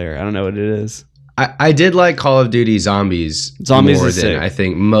multiplayer. I don't know what it is. I did like Call of Duty Zombies more than sick. I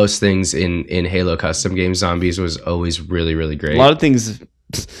think most things in Halo custom games. Zombies was always really, really great. A lot of things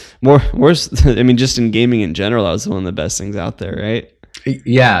more I mean, just in gaming in general, that was one of the best things out there, right?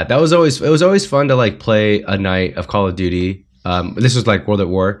 Yeah, it was always fun to like play a night of Call of Duty. This was like World at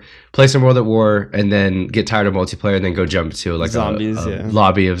War. Play some World at War and then get tired of multiplayer and then go jump to like a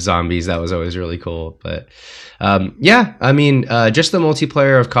lobby of zombies. That was always really cool. But yeah, I mean, just the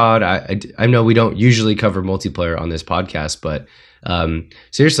multiplayer of COD. I know we don't usually cover multiplayer on this podcast, but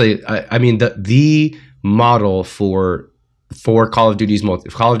seriously, I mean the model for Call of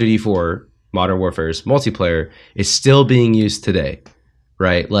Duty 4 Modern Warfare's multiplayer is still being used today,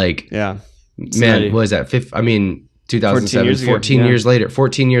 right? Like, yeah, man, what is that? 2007, 14 years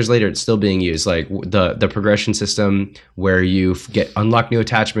later, it's still being used. Like the progression system where you unlock new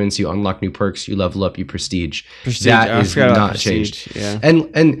attachments, you unlock new perks, you level up, you prestige. That is not changed. Yeah.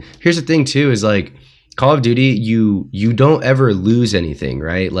 And here's the thing too, is like Call of Duty, you don't ever lose anything,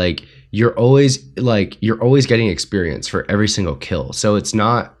 right? Like you're always getting experience for every single kill. So it's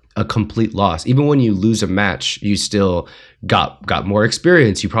not a complete loss. Even when you lose a match, you still got more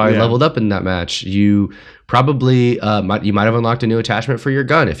experience. You probably leveled up in that match. You probably you might have unlocked a new attachment for your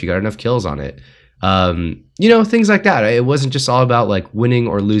gun if you got enough kills on it. Things like that. It wasn't just all about like winning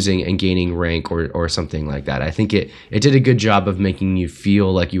or losing and gaining rank or something like that. I think it did a good job of making you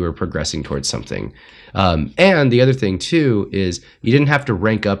feel like you were progressing towards something. And the other thing too is you didn't have to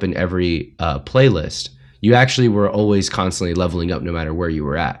rank up in every playlist. You actually were always constantly leveling up no matter where you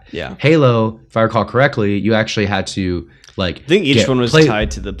were at. Yeah. Halo, if I recall correctly, you actually had to like... I think each one was tied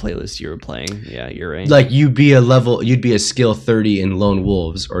to the playlist you were playing. Yeah, you're right. Like you'd be a skill 30 in Lone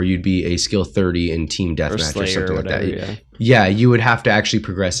Wolves, or you'd be a skill 30 in Team Deathmatch or something like that. Yeah, you would have to actually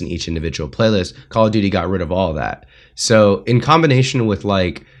progress in each individual playlist. Call of Duty got rid of all of that. So in combination with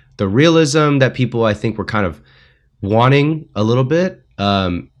like the realism that people I think were kind of wanting a little bit,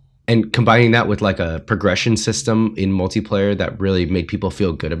 and combining that with like a progression system in multiplayer that really made people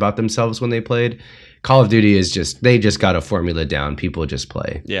feel good about themselves when they played, Call of Duty is they just got a formula down. People just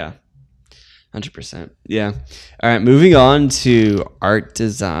play. Yeah. 100%. Yeah. All right. Moving on to art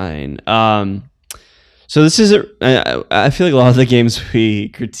design. So this is I feel like a lot of the games we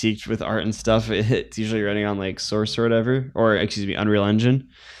critiqued with art and stuff, it's usually running on like Source or whatever, or excuse me, Unreal Engine.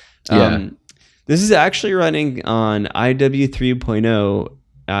 This is actually running on IW 3.0,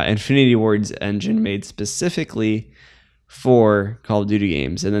 Infinity Ward's engine made specifically for Call of Duty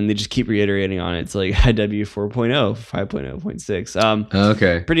games, and then they just keep reiterating on it. It's like IW 4.0, 5.0.6.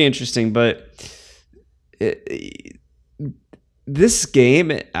 Okay. Pretty interesting, but this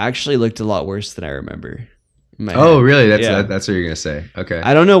game actually looked a lot worse than I remember. Oh, really? That's Yeah. that's what you're gonna say. Okay.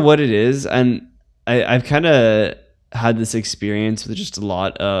 I don't know what it is, and I've kind of had this experience with just a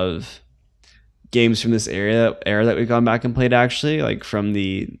lot of games from this era that we've gone back and played, actually, like from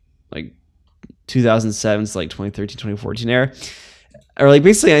the like 2007 to like 2013, 2014 era, or like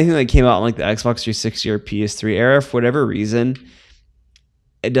basically anything that came out in like the Xbox 360 or PS3 era. For whatever reason,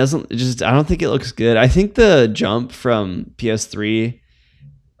 I don't think it looks good. I think the jump from PS3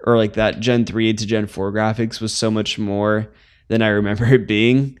 or like that Gen 3 to Gen 4 graphics was so much more than I remember it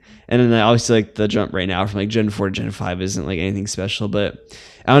being. And then obviously like the jump right now from like Gen 4 to Gen 5 isn't like anything special, but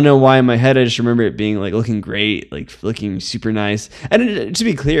I don't know why in my head I just remember it being like looking great, like looking super nice. And to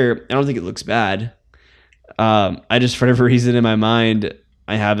be clear, I don't think it looks bad. I just, for whatever reason in my mind,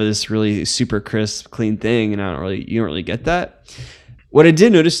 I have this really super crisp, clean thing, and you don't really get that. What I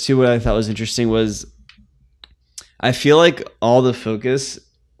did notice too, what I thought was interesting was I feel like all the focus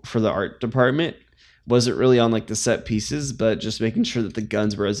for the art department wasn't really on like the set pieces, but just making sure that the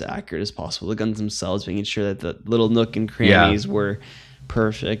guns were as accurate as possible. The guns themselves, making sure that the little nook and crannies were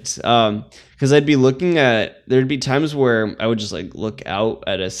perfect. Because I'd be there'd be times where I would just like look out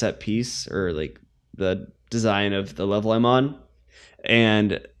at a set piece or like the design of the level I'm on,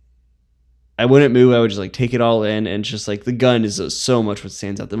 and I wouldn't move. I would just like take it all in, and just like the gun is so much what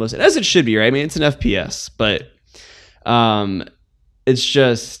stands out the most, and as it should be, right? I mean, it's an FPS, but it's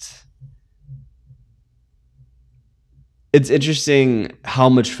just, it's interesting how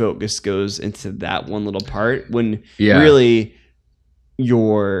much focus goes into that one little part when really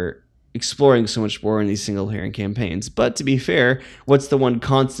you're exploring so much more in these single player campaigns. But to be fair, what's the one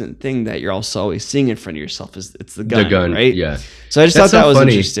constant thing that you're also always seeing in front of yourself is it's the gun, right? Yeah. So I just thought that was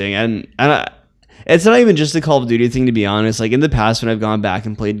interesting, and it's not even just the Call of Duty thing, to be honest. Like in the past, when I've gone back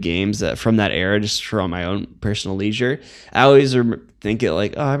and played games from that era, just for my own personal leisure, I always think it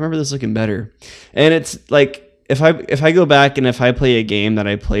like, oh, I remember this looking better. And it's like, if I go back and if I play a game that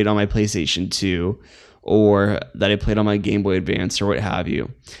I played on my PlayStation 2 or that I played on my Game Boy Advance or what have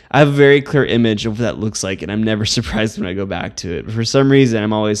you, I have a very clear image of what that looks like, and I'm never surprised when I go back to it. But for some reason,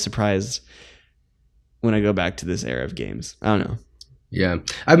 I'm always surprised when I go back to this era of games. I don't know. Yeah.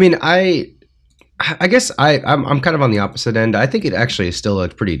 I mean, I guess I'm kind of on the opposite end. I think it actually still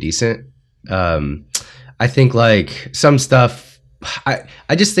looked pretty decent. I think like some stuff, I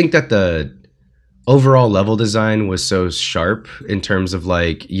just think that the overall level design was so sharp in terms of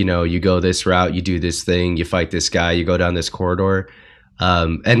like, you know, you go this route, you do this thing, you fight this guy, you go down this corridor.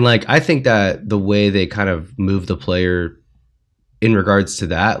 And like, I think that the way they kind of move the player in regards to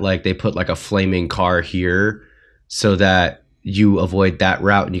that, like they put like a flaming car here so that you avoid that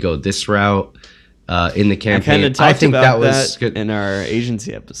route and you go this route in the campaign. I think that was good in our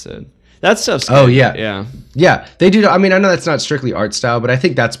agency episode. That stuff's good. Oh yeah, they do. I mean, I know that's not strictly art style, but I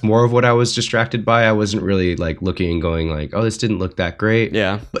think that's more of what I was distracted by. I wasn't really like looking and going like, oh, this didn't look that great.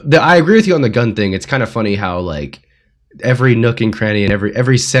 Yeah, but I agree with you on the gun thing. It's kind of funny how like every nook and cranny and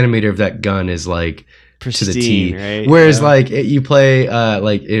every centimeter of that gun is like pristine, to the T. Right? Whereas like you play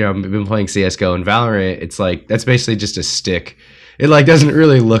like, you know, I've been playing CS:GO and Valorant. It's like that's basically just a stick. It like doesn't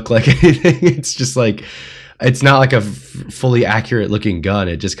really look like anything. It's just like, it's not like a fully accurate looking gun.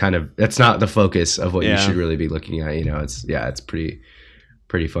 It just kind of, that's not the focus of what you should really be looking at. You know, it's pretty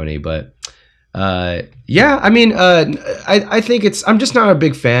funny, but yeah, I mean, I think I'm just not a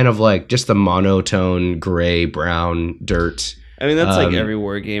big fan of like just the monotone gray, brown, dirt. I mean, that's like every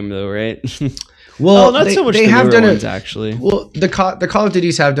war game though, right? Well, not so much the newer ones, actually. Well, the Call of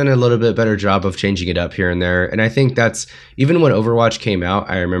Duties have done a little bit better job of changing it up here and there, and I think that's, even when Overwatch came out,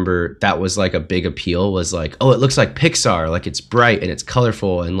 I remember that was like a big appeal, was like, oh, it looks like Pixar, like it's bright and it's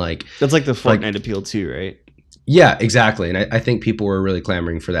colorful, and like that's like the Fortnite appeal too, right? Yeah, exactly, and I think people were really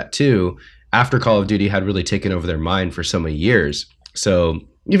clamoring for that too after Call of Duty had really taken over their mind for so many years. So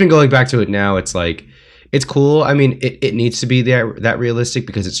even going back to it now, it's like, it's cool. I mean, it needs to be that realistic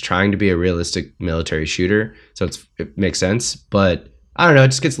because it's trying to be a realistic military shooter. So it makes sense. But I don't know,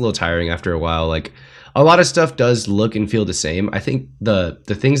 it just gets a little tiring after a while. Like a lot of stuff does look and feel the same. I think the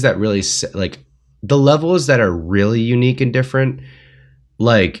things that really, like the levels that are really unique and different,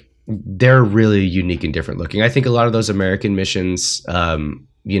 like they're really unique and different looking. I think a lot of those American missions,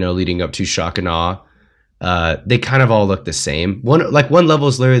 you know, leading up to Shock and Awe, they kind of all look the same. One level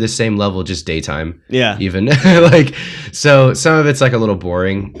is literally the same level, just daytime. Yeah. Even like, so some of it's like a little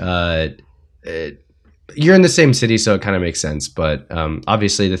boring. you're in the same city, so it kind of makes sense. But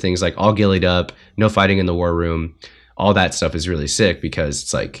obviously, the things like all gillied up, no fighting in the war room, all that stuff is really sick because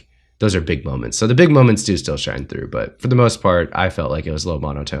it's like those are big moments. So the big moments do still shine through, but for the most part, I felt like it was a little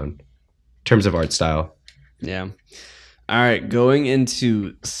monotone in terms of art style. Yeah. All right, going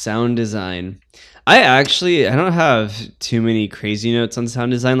into sound design. I don't have too many crazy notes on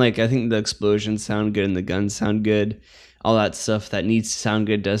sound design. Like, I think the explosions sound good and the guns sound good. All that stuff that needs to sound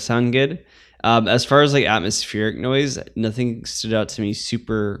good does sound good. As far as like atmospheric noise, nothing stood out to me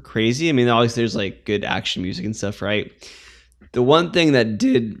super crazy. I mean, obviously there's like good action music and stuff, right? The one thing that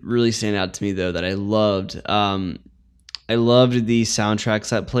did really stand out to me though that I loved the soundtracks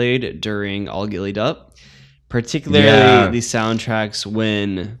that played during All Gillied Up, particularly the soundtracks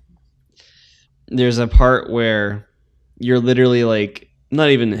when there's a part where you're literally like not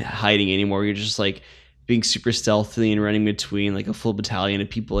even hiding anymore. You're just like being super stealthy and running between like a full battalion of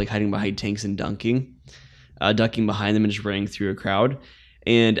people like hiding behind tanks and ducking behind them and just running through a crowd.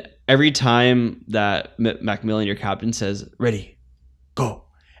 And every time that Macmillan, your captain, says, "Ready, go,"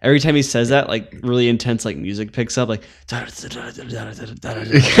 every time he says that, like really intense like music picks up, like and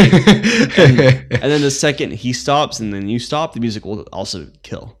then the second he stops and then you stop, the music will also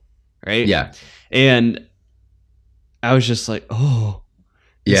kill, right? Yeah. And I was just like, oh,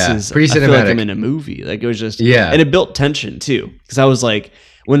 yeah, pretty cinematic. I feel like I'm in a movie. Like it was just, yeah, and it built tension too, because I was like,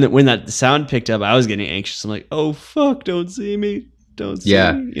 when that sound picked up, I was getting anxious. I'm like, oh fuck, don't see me. Don't see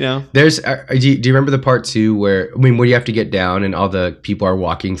me, you know. There's do you remember the part too where you have to get down and all the people are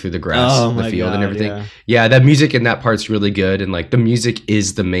walking through the grass, the field and everything. Yeah, that music in that part's really good, and like the music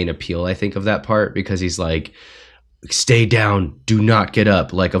is the main appeal, I think, of that part, because he's like, stay down, do not get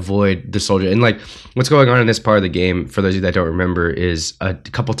up, like avoid the soldier. And like what's going on in this part of the game, for those of you that don't remember, is a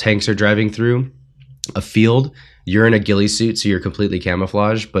couple tanks are driving through a field. You're in a ghillie suit, so you're completely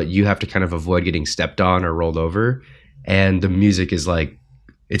camouflaged, but you have to kind of avoid getting stepped on or rolled over. And the music is like,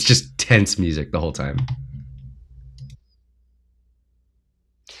 it's just tense music the whole time.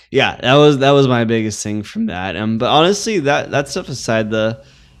 Yeah, that was my biggest thing from that. But honestly, that stuff aside, I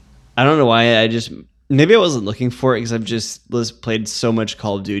don't know why maybe I wasn't looking for it because I've just played so much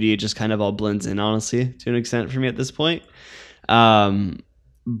Call of Duty. It just kind of all blends in, honestly, to an extent for me at this point.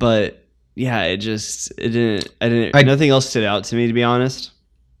 But yeah, it didn't. Nothing else stood out to me, to be honest.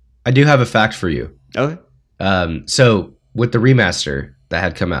 I do have a fact for you. Okay. So with the remaster that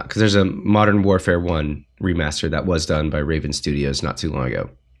had come out, because there's a Modern Warfare 1 remaster that was done by Raven Studios not too long ago.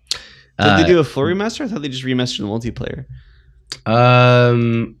 Did they do a full remaster? I thought they just remastered the multiplayer.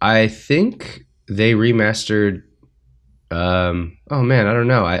 I think they remastered. Oh man, I don't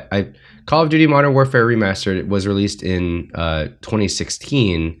know. I Call of Duty Modern Warfare Remastered, it was released in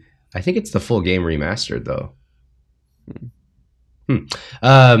 2016. I think it's the full game remastered though.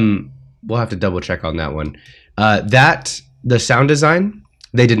 We'll have to double check on that one. The sound design,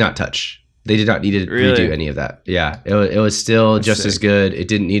 they did not touch. They did not need to redo any of that. Yeah, it was still That's just sick. As good. It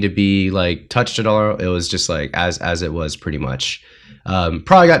didn't need to be like touched at all. It was just like as it was pretty much.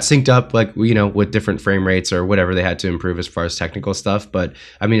 Probably got synced up like, you know, with different frame rates or whatever they had to improve as far as technical stuff. But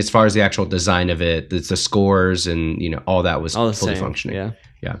I mean, as far as the actual design of it, the scores and, you know, all that was fully functioning.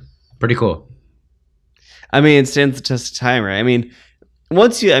 Yeah, pretty cool. I mean, it stands the test of time, right? I mean,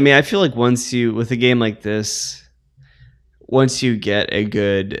 I feel like with a game like this, once you get a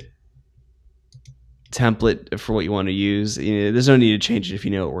good template for what you want to use, you know, there's no need to change it if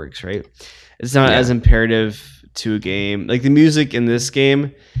you know it works, right? It's not as imperative to a game. Like the music in this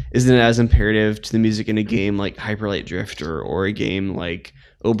game isn't as imperative to the music in a game like Hyper Light Drifter or a game like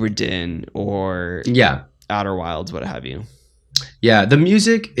Obra Dinn or Outer Wilds, what have you. Yeah, the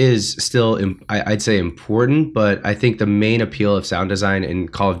music is still, I'd say, important, but I think the main appeal of sound design in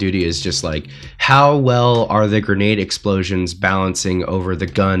Call of Duty is just like, how well are the grenade explosions balancing over the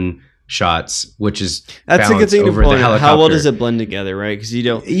gun shots, which is that's a good thing to point out. How well does it blend together, right? Because you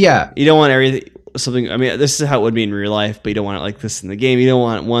don't want everything. I mean, this is how it would be in real life, but you don't want it like this in the game. You don't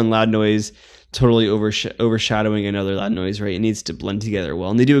want one loud noise totally overshadowing another loud noise, right? It needs to blend together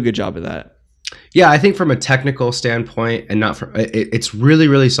well, and they do a good job of that. Yeah, I think from a technical standpoint, and not from it's really,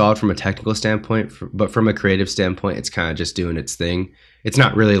 really solid from a technical standpoint, but from a creative standpoint, it's kind of just doing its thing. It's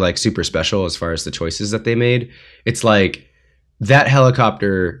not really like super special as far as the choices that they made. It's like that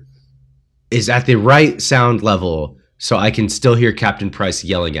helicopter is at the right sound level, so I can still hear Captain Price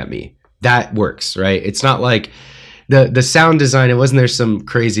yelling at me. That works, right? It's not like the sound design. It wasn't there some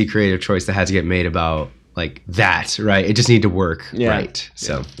crazy creative choice that had to get made about like that, right? It just needed to work right.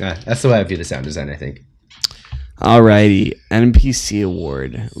 So that's the way I view the sound design, I think. Alrighty, NPC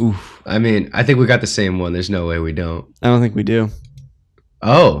award. Oof. I mean, I think we got the same one. There's no way we don't. I don't think we do.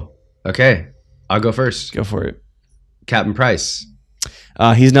 Oh, okay. I'll go first. Go for it. Captain Price.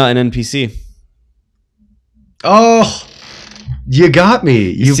 He's not an NPC. Oh, you got me.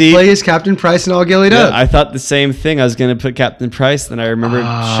 You see- play as Captain Price and All Gillied Yeah, Up. I thought the same thing. I was gonna put Captain Price, then I remembered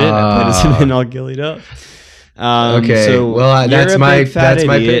I played as him in All Gillied Up. Okay, so well, you're that's a my big fat that's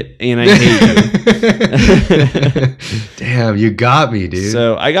my idiot, pick. and I hate you. Damn, you got me, dude.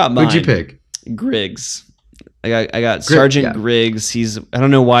 So I got mine. Who'd you pick? Griggs. I got Sergeant yeah. Griggs. I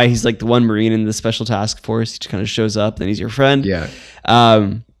don't know why he's like the one Marine in the Special Task Force. He just kind of shows up, then he's your friend. Yeah.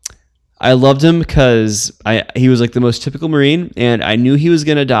 I loved him because he was like the most typical Marine, and I knew he was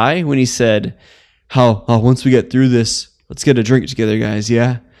gonna die when he said, once we get through this, let's get a drink together, guys.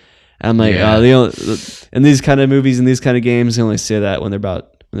 Yeah. I'm like, Yeah. In these kind of movies and these kind of games, they only say that when they're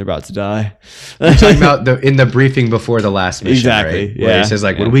about to die. Talking about in the briefing before the last mission, Exactly, right? Where yeah, he says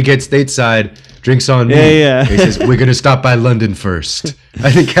like, yeah. when we get stateside, drinks on me. Yeah. He says we're gonna stop by London first.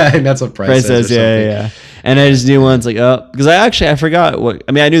 I think that's what Price says. Or something. yeah. And I just knew once, like, because I forgot what.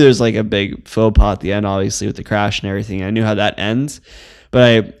 I mean, I knew there's like a big faux pas at the end, obviously with the crash and everything. I knew how that ends, but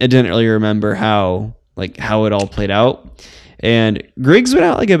I didn't really remember how it all played out. And Griggs went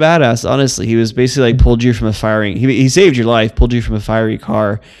out like a badass. Honestly, he was basically like pulled you from a firing. He saved your life, pulled you from a fiery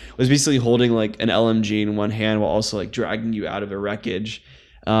car. Was basically holding like an LMG in one hand while also like dragging you out of a wreckage.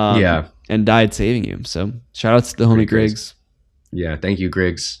 And died saving you. So shout out to the homie Griggs. Yeah, thank you,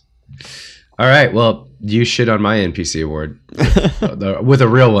 Griggs. All right, well, you shit on my NPC award with a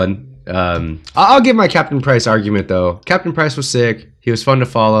real one. I'll give my Captain Price argument though. Captain Price was sick. He was fun to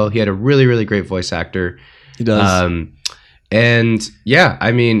follow. He had a really, really great voice actor. He does. And yeah,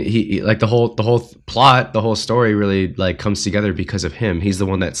 I mean, he like the whole plot, the whole story really like comes together because of him. He's the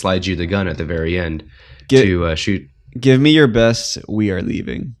one that slides you the gun at the very end to shoot. Give me your best. We are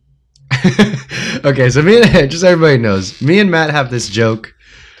leaving. Okay, so just so everybody knows, me and Matt have this joke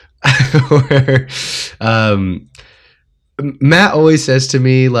where Matt always says to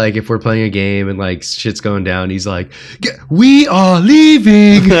me, like, if we're playing a game and like shit's going down, he's like, "We are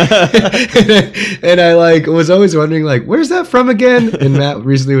leaving," and I like was always wondering, like, where's that from again? And Matt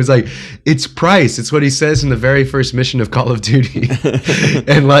recently was like, "It's Price. It's what he says in the very first mission of Call of Duty."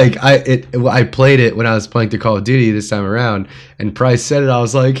 And like, I played it when I was playing through Call of Duty this time around, and Price said it. I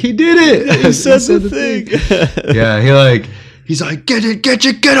was like, he did it. He said the thing. Yeah, he's like, get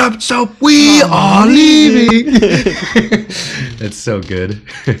up, so we are leaving. That's so good.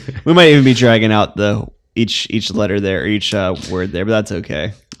 We might even be dragging out each letter there, each word there, but that's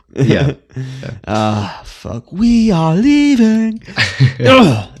okay. Yeah. Fuck. We are leaving.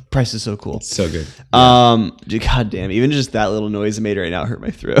 Ugh, Price is so cool. So good. Dude, goddamn, even just that little noise I made right now hurt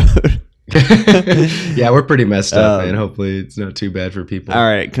my throat. Yeah, we're pretty messed up, man. Hopefully it's not too bad for people. All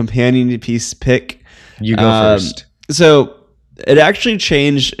right, companion piece pick. You go first. So it actually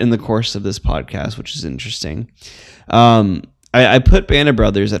changed in the course of this podcast, which is interesting. I put Band of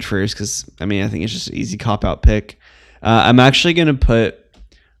Brothers at first because, I mean, I think it's just an easy cop-out pick. I'm actually going to put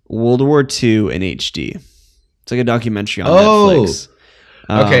World War II in HD. It's like a documentary on Netflix.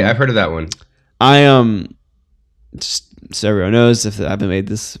 Okay, I've heard of that one. I just so everyone knows, if I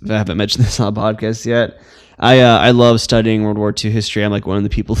haven't mentioned this on the podcast yet, I love studying World War II history. I'm like one of the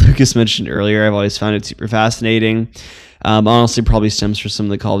people Lucas mentioned earlier. I've always found it super fascinating. Honestly, probably stems from some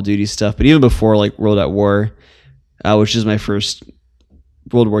of the Call of Duty stuff, but even before like World at War, which is my first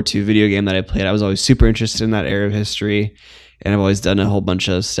World War II video game that I played, I was always super interested in that era of history, and I've always done a whole bunch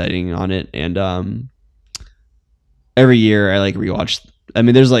of studying on it. And every year I like rewatch. I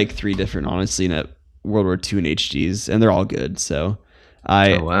mean, there's like 3 different, honestly, World War II in HDs, and they're all good. So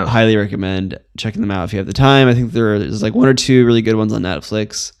I highly recommend checking them out if you have the time. I think there's like 1 or 2 really good ones on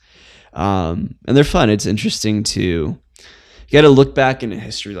Netflix, and they're fun. It's interesting you got to look back into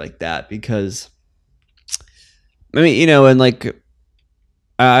history like that, because I mean, and like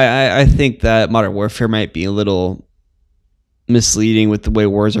I think that modern warfare might be a little misleading with the way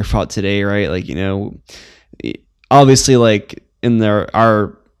wars are fought today, right? Like, obviously, like in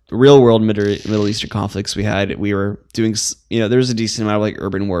our real world Middle Eastern conflicts we were doing, there was a decent amount of like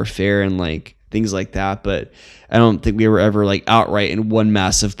urban warfare and like things like that, but I don't think we were ever like outright in one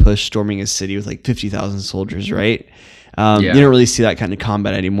massive push storming a city with like 50,000 soldiers, right? You don't really see that kind of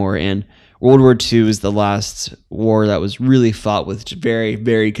combat anymore. And World War II is the last war that was really fought with very,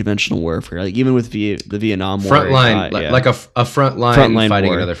 very conventional warfare. Like even with the Vietnam War, front line, like a front line fighting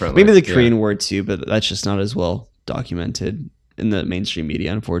war. Another front line. Maybe the Korean War too, but that's just not as well documented in the mainstream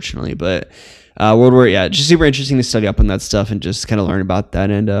media, unfortunately. But World War, just super interesting to study up on that stuff and just kind of learn about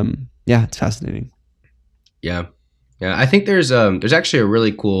that. And it's fascinating. Yeah. I think there's actually a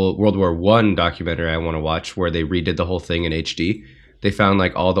really cool World War I documentary I want to watch where they redid the whole thing in HD. they found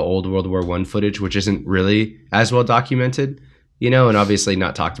like all the old World War I footage, which isn't really as well documented, and obviously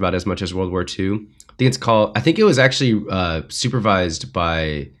not talked about as much as World War II. I think it was actually supervised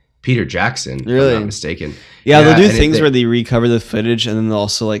by Peter Jackson, if I'm not mistaken. Yeah, they'll do things where they recover the footage and then they'll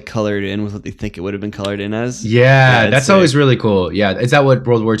also like color it in with what they think it would have been colored in as. Yeah, that's always really cool. Yeah, is that what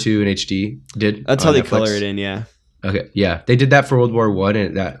World War II in HD did? That's how they color it in, yeah. Okay, yeah, they did that for World War I,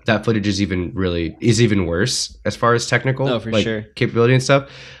 and that footage is even worse as far as technical sure. capability and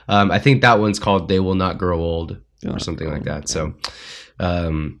stuff. I think that one's called "They Will Not Grow Old" or something like that. Yeah.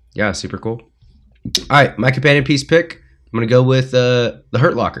 So, yeah, super cool. All right, my companion piece pick. I'm gonna go with the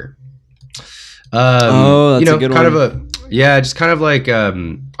Hurt Locker. That's a good kind one. just kind of like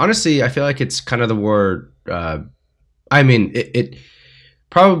honestly, I feel like it's kind of the war. It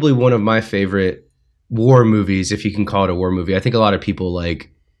probably one of my favorite war movies, if you can call it a war movie. I think a lot of people like.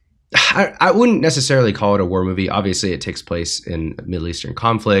 I wouldn't necessarily call it a war movie. Obviously, it takes place in Middle Eastern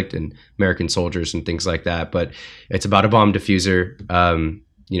conflict and American soldiers and things like that. But it's about a bomb diffuser, in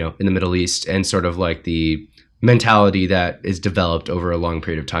the Middle East, and sort of like the mentality that is developed over a long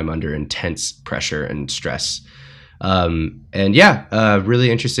period of time under intense pressure and stress. Really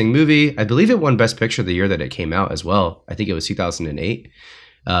interesting movie. I believe it won Best Picture the year that it came out as well. I think it was 2008.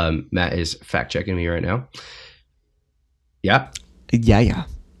 Matt is fact checking me right now. Yeah. Yeah.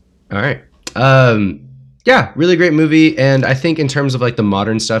 All right. Really great movie. And I think in terms of like the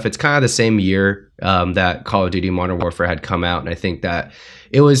modern stuff, it's kind of the same year that Call of Duty Modern Warfare had come out. And I think that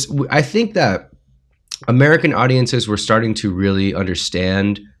American audiences were starting to really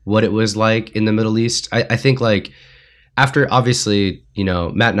understand what it was like in the Middle East. I think like after, obviously,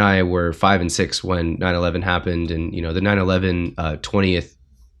 Matt and I were 5 and 6 when 9/11 happened, and the 9/11 20th,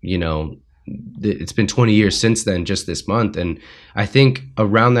 it's been 20 years since then, just this month. And I think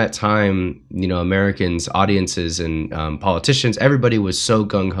around that time, Americans, audiences, and politicians, everybody was so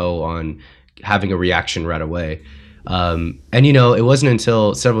gung-ho on having a reaction right away. It wasn't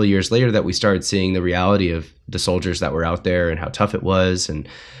until several years later that we started seeing the reality of the soldiers that were out there and how tough it was, and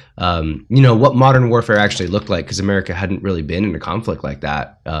what modern warfare actually looked like, because America hadn't really been in a conflict like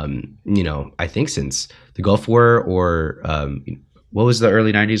that. I think since the Gulf War, or what was the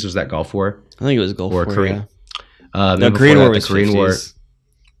early 90s? Was that Gulf War? I think it was Gulf War. Korea. The Korean War was Korean 50s. War.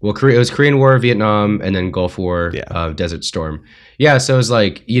 Well, it was Korean War, Vietnam, and then Gulf War, Desert Storm. Yeah, so it was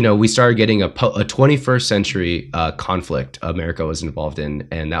like, we started getting a 21st century conflict America was involved in.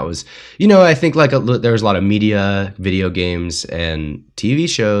 And that was, I think like there was a lot of media, video games, and TV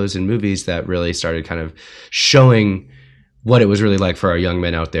shows and movies that really started kind of showing what it was really like for our young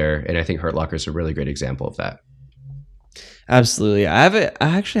men out there. And I think Hurt Locker is a really great example of that. Absolutely. I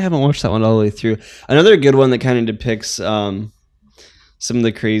actually haven't watched that one all the way through. Another good one that kind of depicts some of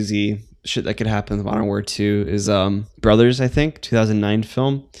the crazy shit that could happen with Modern War II is Brothers, I think, 2009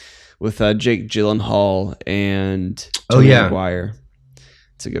 film with Jake Gyllenhaal and Tobey Maguire.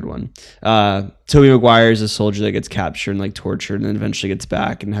 It's a good one. Tobey Maguire is a soldier that gets captured and like tortured and then eventually gets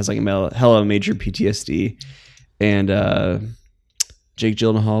back and has like hella major PTSD. And Jake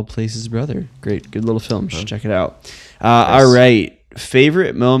Gyllenhaal plays his brother. Great, good little film. Just check it out. All right,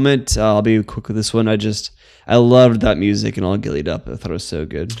 favorite moment. I'll be quick with this one. I loved that music and all Gillied Up. I thought it was so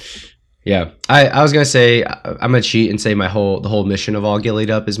good. Yeah, I was gonna say I'm gonna cheat and say the whole mission of All Gillied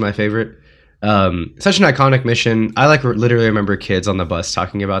Up is my favorite. Such an iconic mission. I literally remember kids on the bus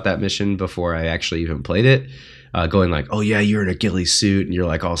talking about that mission before I actually even played it. Going like, oh yeah, you're in a ghillie suit and you're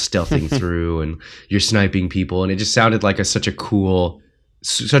like all stealthing through and you're sniping people, and it just sounded like such a cool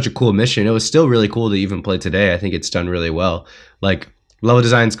mission. It was still really cool to even play today. I think it's done really well. Like, level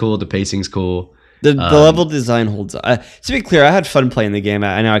design's cool, the pacing's cool. The level design holds up. To be clear, I had fun playing the game.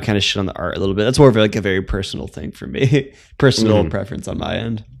 I know I kind of shit on the art a little bit. That's more of like a very personal thing for me. Personal preference on my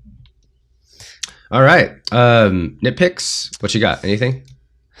end. All right. Nitpicks. What you got? Anything?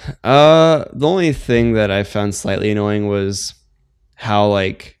 The only thing that I found slightly annoying was how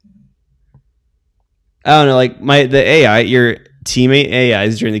like, I don't know, like the AI, your teammate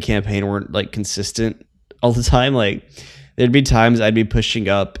AIs during the campaign weren't like consistent all the time. Like, there'd be times I'd be pushing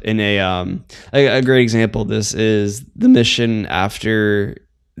up in a great example of this is the mission after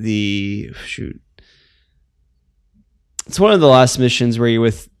it's one of the last missions where you're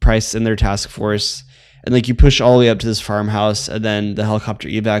with Price and their task force, and like you push all the way up to this farmhouse, and then the helicopter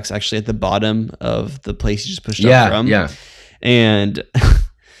evac's actually at the bottom of the place you just pushed up from. Yeah. And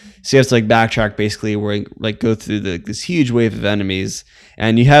so you have to like backtrack basically, where like go through this huge wave of enemies,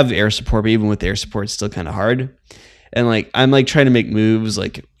 and you have air support, but even with air support, it's still kind of hard. And like I'm like trying to make moves,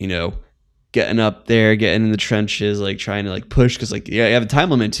 like, getting up there, getting in the trenches, like trying to like push, because like you have a time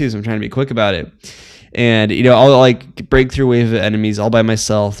limit too, so I'm trying to be quick about it. And, I'll like break through a wave of enemies all by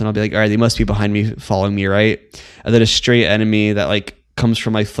myself. And I'll be like, all right, they must be behind me, following me, right? And then a stray enemy that like comes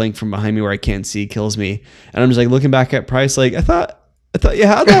from my flank from behind me where I can't see kills me. And I'm just like looking back at Price like, I thought you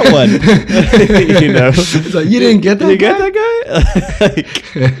had that one. It's like, you didn't get that Did you get that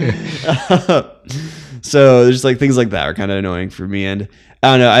guy? So there's like things like that are kind of annoying for me. And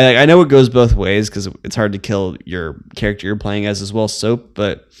I don't know. I know it goes both ways because it's hard to kill your character you're playing as well, Soap.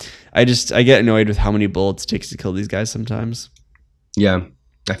 But I get annoyed with how many bullets it takes to kill these guys sometimes. Yeah,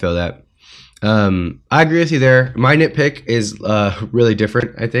 I feel that. I agree with you there. My nitpick is really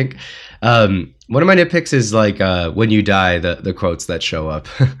different, I think. One of my nitpicks is like when you die, the quotes that show up.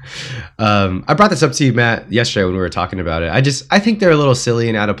 I brought this up to you, Matt, yesterday when we were talking about it. I think they're a little silly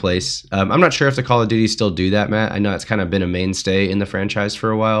and out of place. I'm not sure if the Call of Duty still do that, Matt. I know it's kind of been a mainstay in the franchise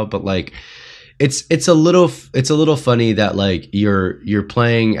for a while, but like it's a little funny that like you're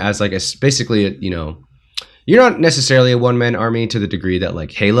playing as like basically you're not necessarily a one-man army to the degree that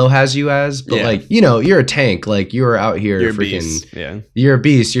like Halo has you as, but like, you're a tank. Like you're out here You're a freaking, beast. Yeah. You're a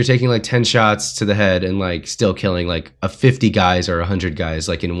beast. You're taking like 10 shots to the head and like still killing like 50 guys or 100 guys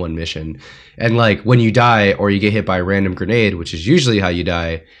like in one mission. And like when you die or you get hit by a random grenade, which is usually how you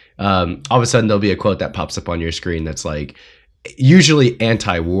die, all of a sudden there'll be a quote that pops up on your screen that's like usually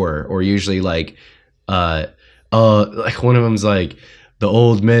anti-war or usually like one of them's like, the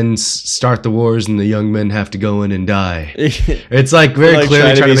old men start the wars and the young men have to go in and die. It's like very like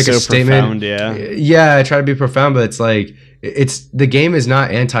clearly trying to make so a statement. Profound, yeah, I try to be profound, but it's like the game is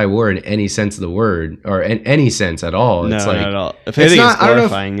not anti-war in any sense of the word or in any sense at all. No, it's like not at all. If anything, it's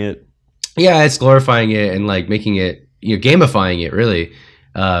glorifying it. Yeah, it's glorifying it and like making it, gamifying it really.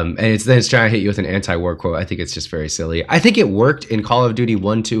 And it's trying to hit you with an anti-war quote. I think it's just very silly. I think it worked in Call of Duty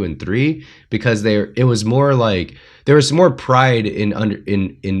 1, 2, and 3 because it was more like there was more pride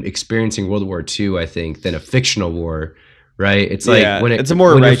in experiencing World War II, I think, than a fictional war, right? It's like it's a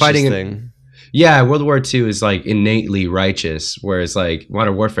more righteous thing. Yeah, World War II is like innately righteous, whereas like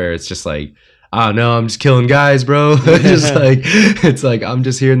Modern Warfare, it's just like, oh no, I'm just killing guys, bro. It's like I'm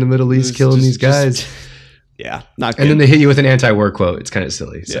just here in the Middle East killing these guys. Yeah, not good. And then they hit you with an anti-war quote. It's kind of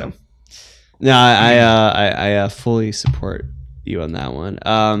silly. So. Yeah. No, I fully support you on that one.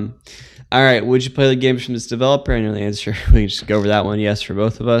 All right, would you play the games from this developer? I know the answer. We can just go over that one. Yes, for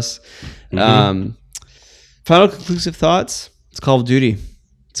both of us. Final conclusive thoughts. It's Call of Duty.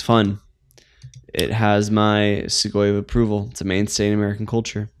 It's fun. It has my Segoy of approval. It's a mainstay in American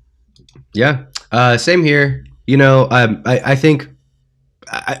culture. Yeah, same here. I think.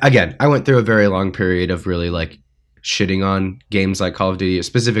 Again, I went through a very long period of really like shitting on games like Call of Duty,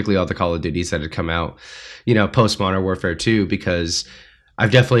 specifically all the Call of Duties that had come out, post Modern Warfare 2, because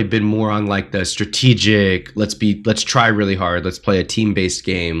I've definitely been more on like the strategic, let's try really hard, let's play a team-based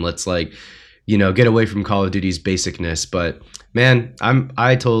game, let's like, get away from Call of Duty's basicness. But man,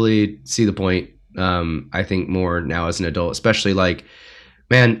 I totally see the point. I think more now as an adult, especially like,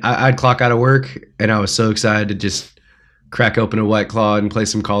 man, I'd clock out of work and I was so excited to just crack open a White Claw and play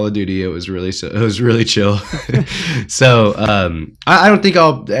some Call of Duty. It was really chill. So I don't think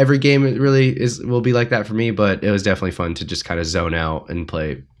every game really will be like that for me, but it was definitely fun to just kind of zone out and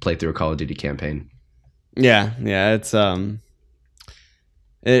play through a Call of Duty campaign. Yeah, it's Call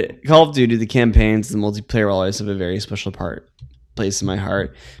of Duty, the campaigns, the multiplayer will always have a very special place in my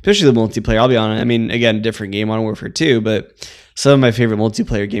heart, especially the multiplayer. I'll be honest. I mean, again, different game on Warfare 2, but some of my favorite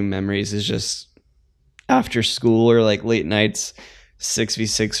multiplayer game memories is just after school or like late nights,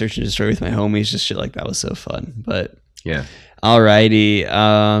 6v6 search and destroy with my homies. Just shit like that was so fun. But yeah. Alrighty.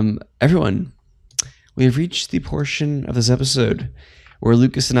 Everyone, we have reached the portion of this episode where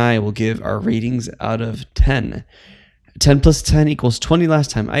Lucas and I will give our ratings out of 10. 10 plus 10 equals 20 last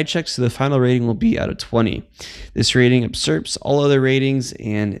time I checked, so the final rating will be out of 20. This rating usurps all other ratings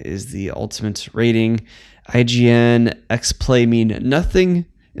and is the ultimate rating. IGN, X-Play mean nothing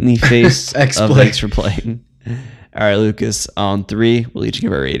in the face of thanks for playing. All right, Lucas, on 3, we'll each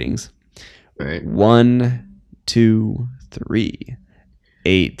give our ratings. All right. 1, 2, 3.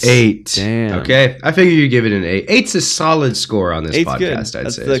 8. 8. Damn. Okay. I figure you give it an 8. 8's a solid score on this podcast,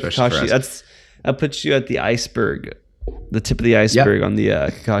 I'd say. The Kakashi. That puts you at the iceberg, the tip of the iceberg on the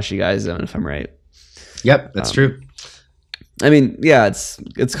Kakashi guy zone, if I'm right. Yep, that's true. I mean, yeah,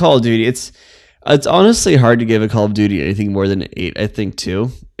 it's Call of Duty. It's honestly hard to give a Call of Duty anything more than an 8, I think,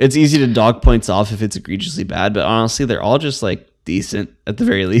 too. It's easy to dog points off if it's egregiously bad, but honestly, they're all just like decent at the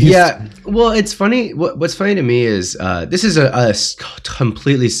very least. Yeah, well, it's funny. What's funny to me is this is a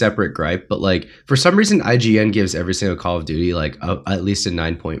completely separate gripe, but like for some reason, IGN gives every single Call of Duty like at least a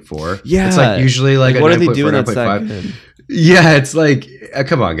 9.4. Yeah, it's like usually like a 9.4, 9.5. Yeah, it's like,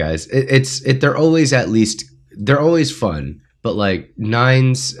 come on, guys. They're always they're always fun, but like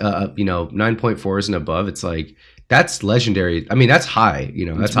 9.4s and above, it's like, that's legendary. I mean, that's high,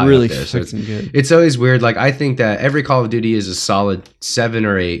 that's high really up there. So good. It's always weird. Like, I think that every Call of Duty is a solid 7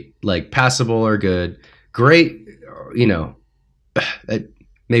 or 8, like passable or good, great,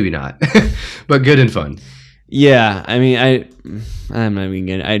 maybe not, but good and fun. Yeah, I mean, I'm not even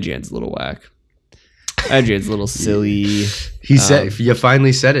getting IGN's a little whack. IGN's a little silly. You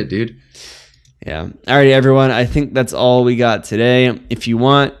finally said it, dude. Yeah. Alrighty, everyone. I think that's all we got today. If you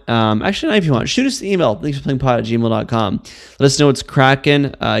want, actually, not if you want, shoot us an email. Thanks for playing pod@gmail.com. Let us know what's cracking.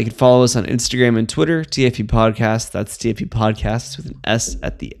 You can follow us on Instagram and Twitter, TFP Podcast. That's TFP Podcast with an S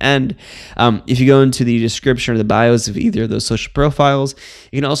at the end. If you go into the description or the bios of either of those social profiles,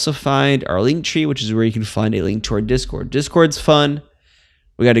 you can also find our link tree, which is where you can find a link to our Discord. Discord's fun.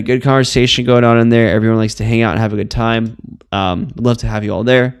 We got a good conversation going on in there. Everyone likes to hang out and have a good time. We'd love to have you all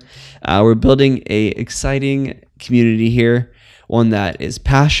there. We're building a exciting community here, one that is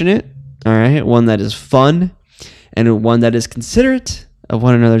passionate, all right, one that is fun, and one that is considerate of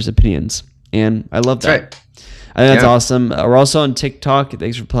one another's opinions. And I love that. That's right. I think that's awesome. We're also on TikTok.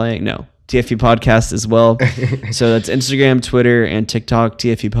 Thanks for playing. No, TFP Podcast as well. So that's Instagram, Twitter, and TikTok,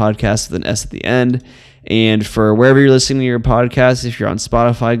 TFP Podcast with an S at the end. And for wherever you're listening to your podcast, if you're on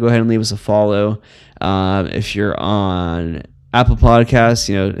Spotify, go ahead and leave us a follow. If you're on Apple Podcasts,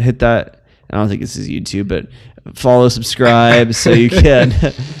 hit that. I don't think this is YouTube, but follow, subscribe, so you can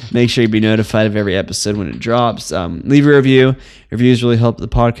make sure you be notified of every episode when it drops. Leave a review. Reviews really help the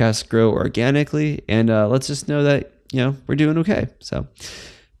podcast grow organically, and lets us know that we're doing okay. So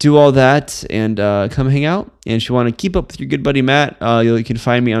do all that and come hang out. And if you want to keep up with your good buddy Matt, you can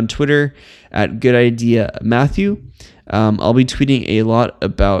find me on Twitter at GoodIdeaMatthew. I'll be tweeting a lot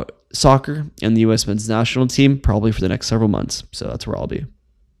about soccer and the U.S. men's national team probably for the next several months. So that's where I'll be.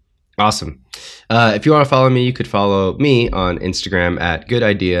 Awesome. If you want to follow me, you could follow me on Instagram at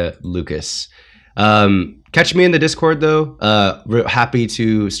GoodIdeaLucas. Catch me in the Discord, though. Happy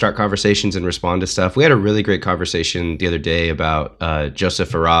to start conversations and respond to stuff. We had a really great conversation the other day about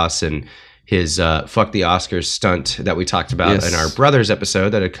Joseph Arras and his Fuck the Oscars stunt that we talked about in our Brothers episode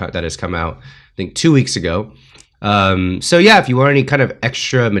that has come out, I think, 2 weeks ago. So yeah, if you want any kind of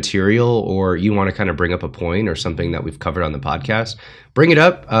extra material or you want to kind of bring up a point or something that we've covered on the podcast, bring it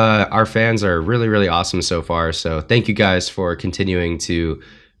up. Our fans are really, really awesome so far. So thank you guys for continuing to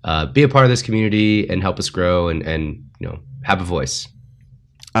be a part of this community and help us grow and have a voice.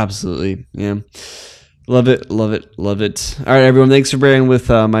 Absolutely. Yeah. Love it. Love it. Love it. All right, everyone. Thanks for bearing with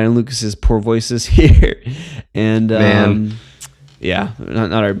mine and Lucas's poor voices here. And yeah,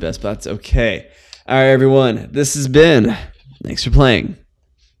 not our best, but that's okay. All right, everyone. This has been Thanks for Playing.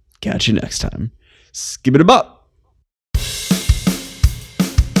 Catch you next time. Skip it up.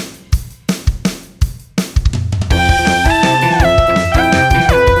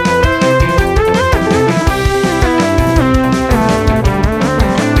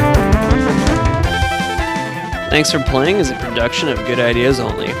 Thanks for Playing is a production of Good Ideas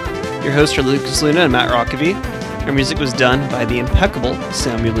Only. Your hosts are Lucas Luna and Matt Rockaby. Our music was done by the impeccable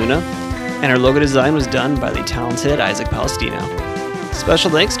Samuel Luna, and our logo design was done by the talented Isaac Palestino. Special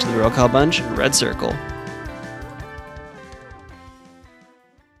thanks to the Roll Call Bunch and Red Circle.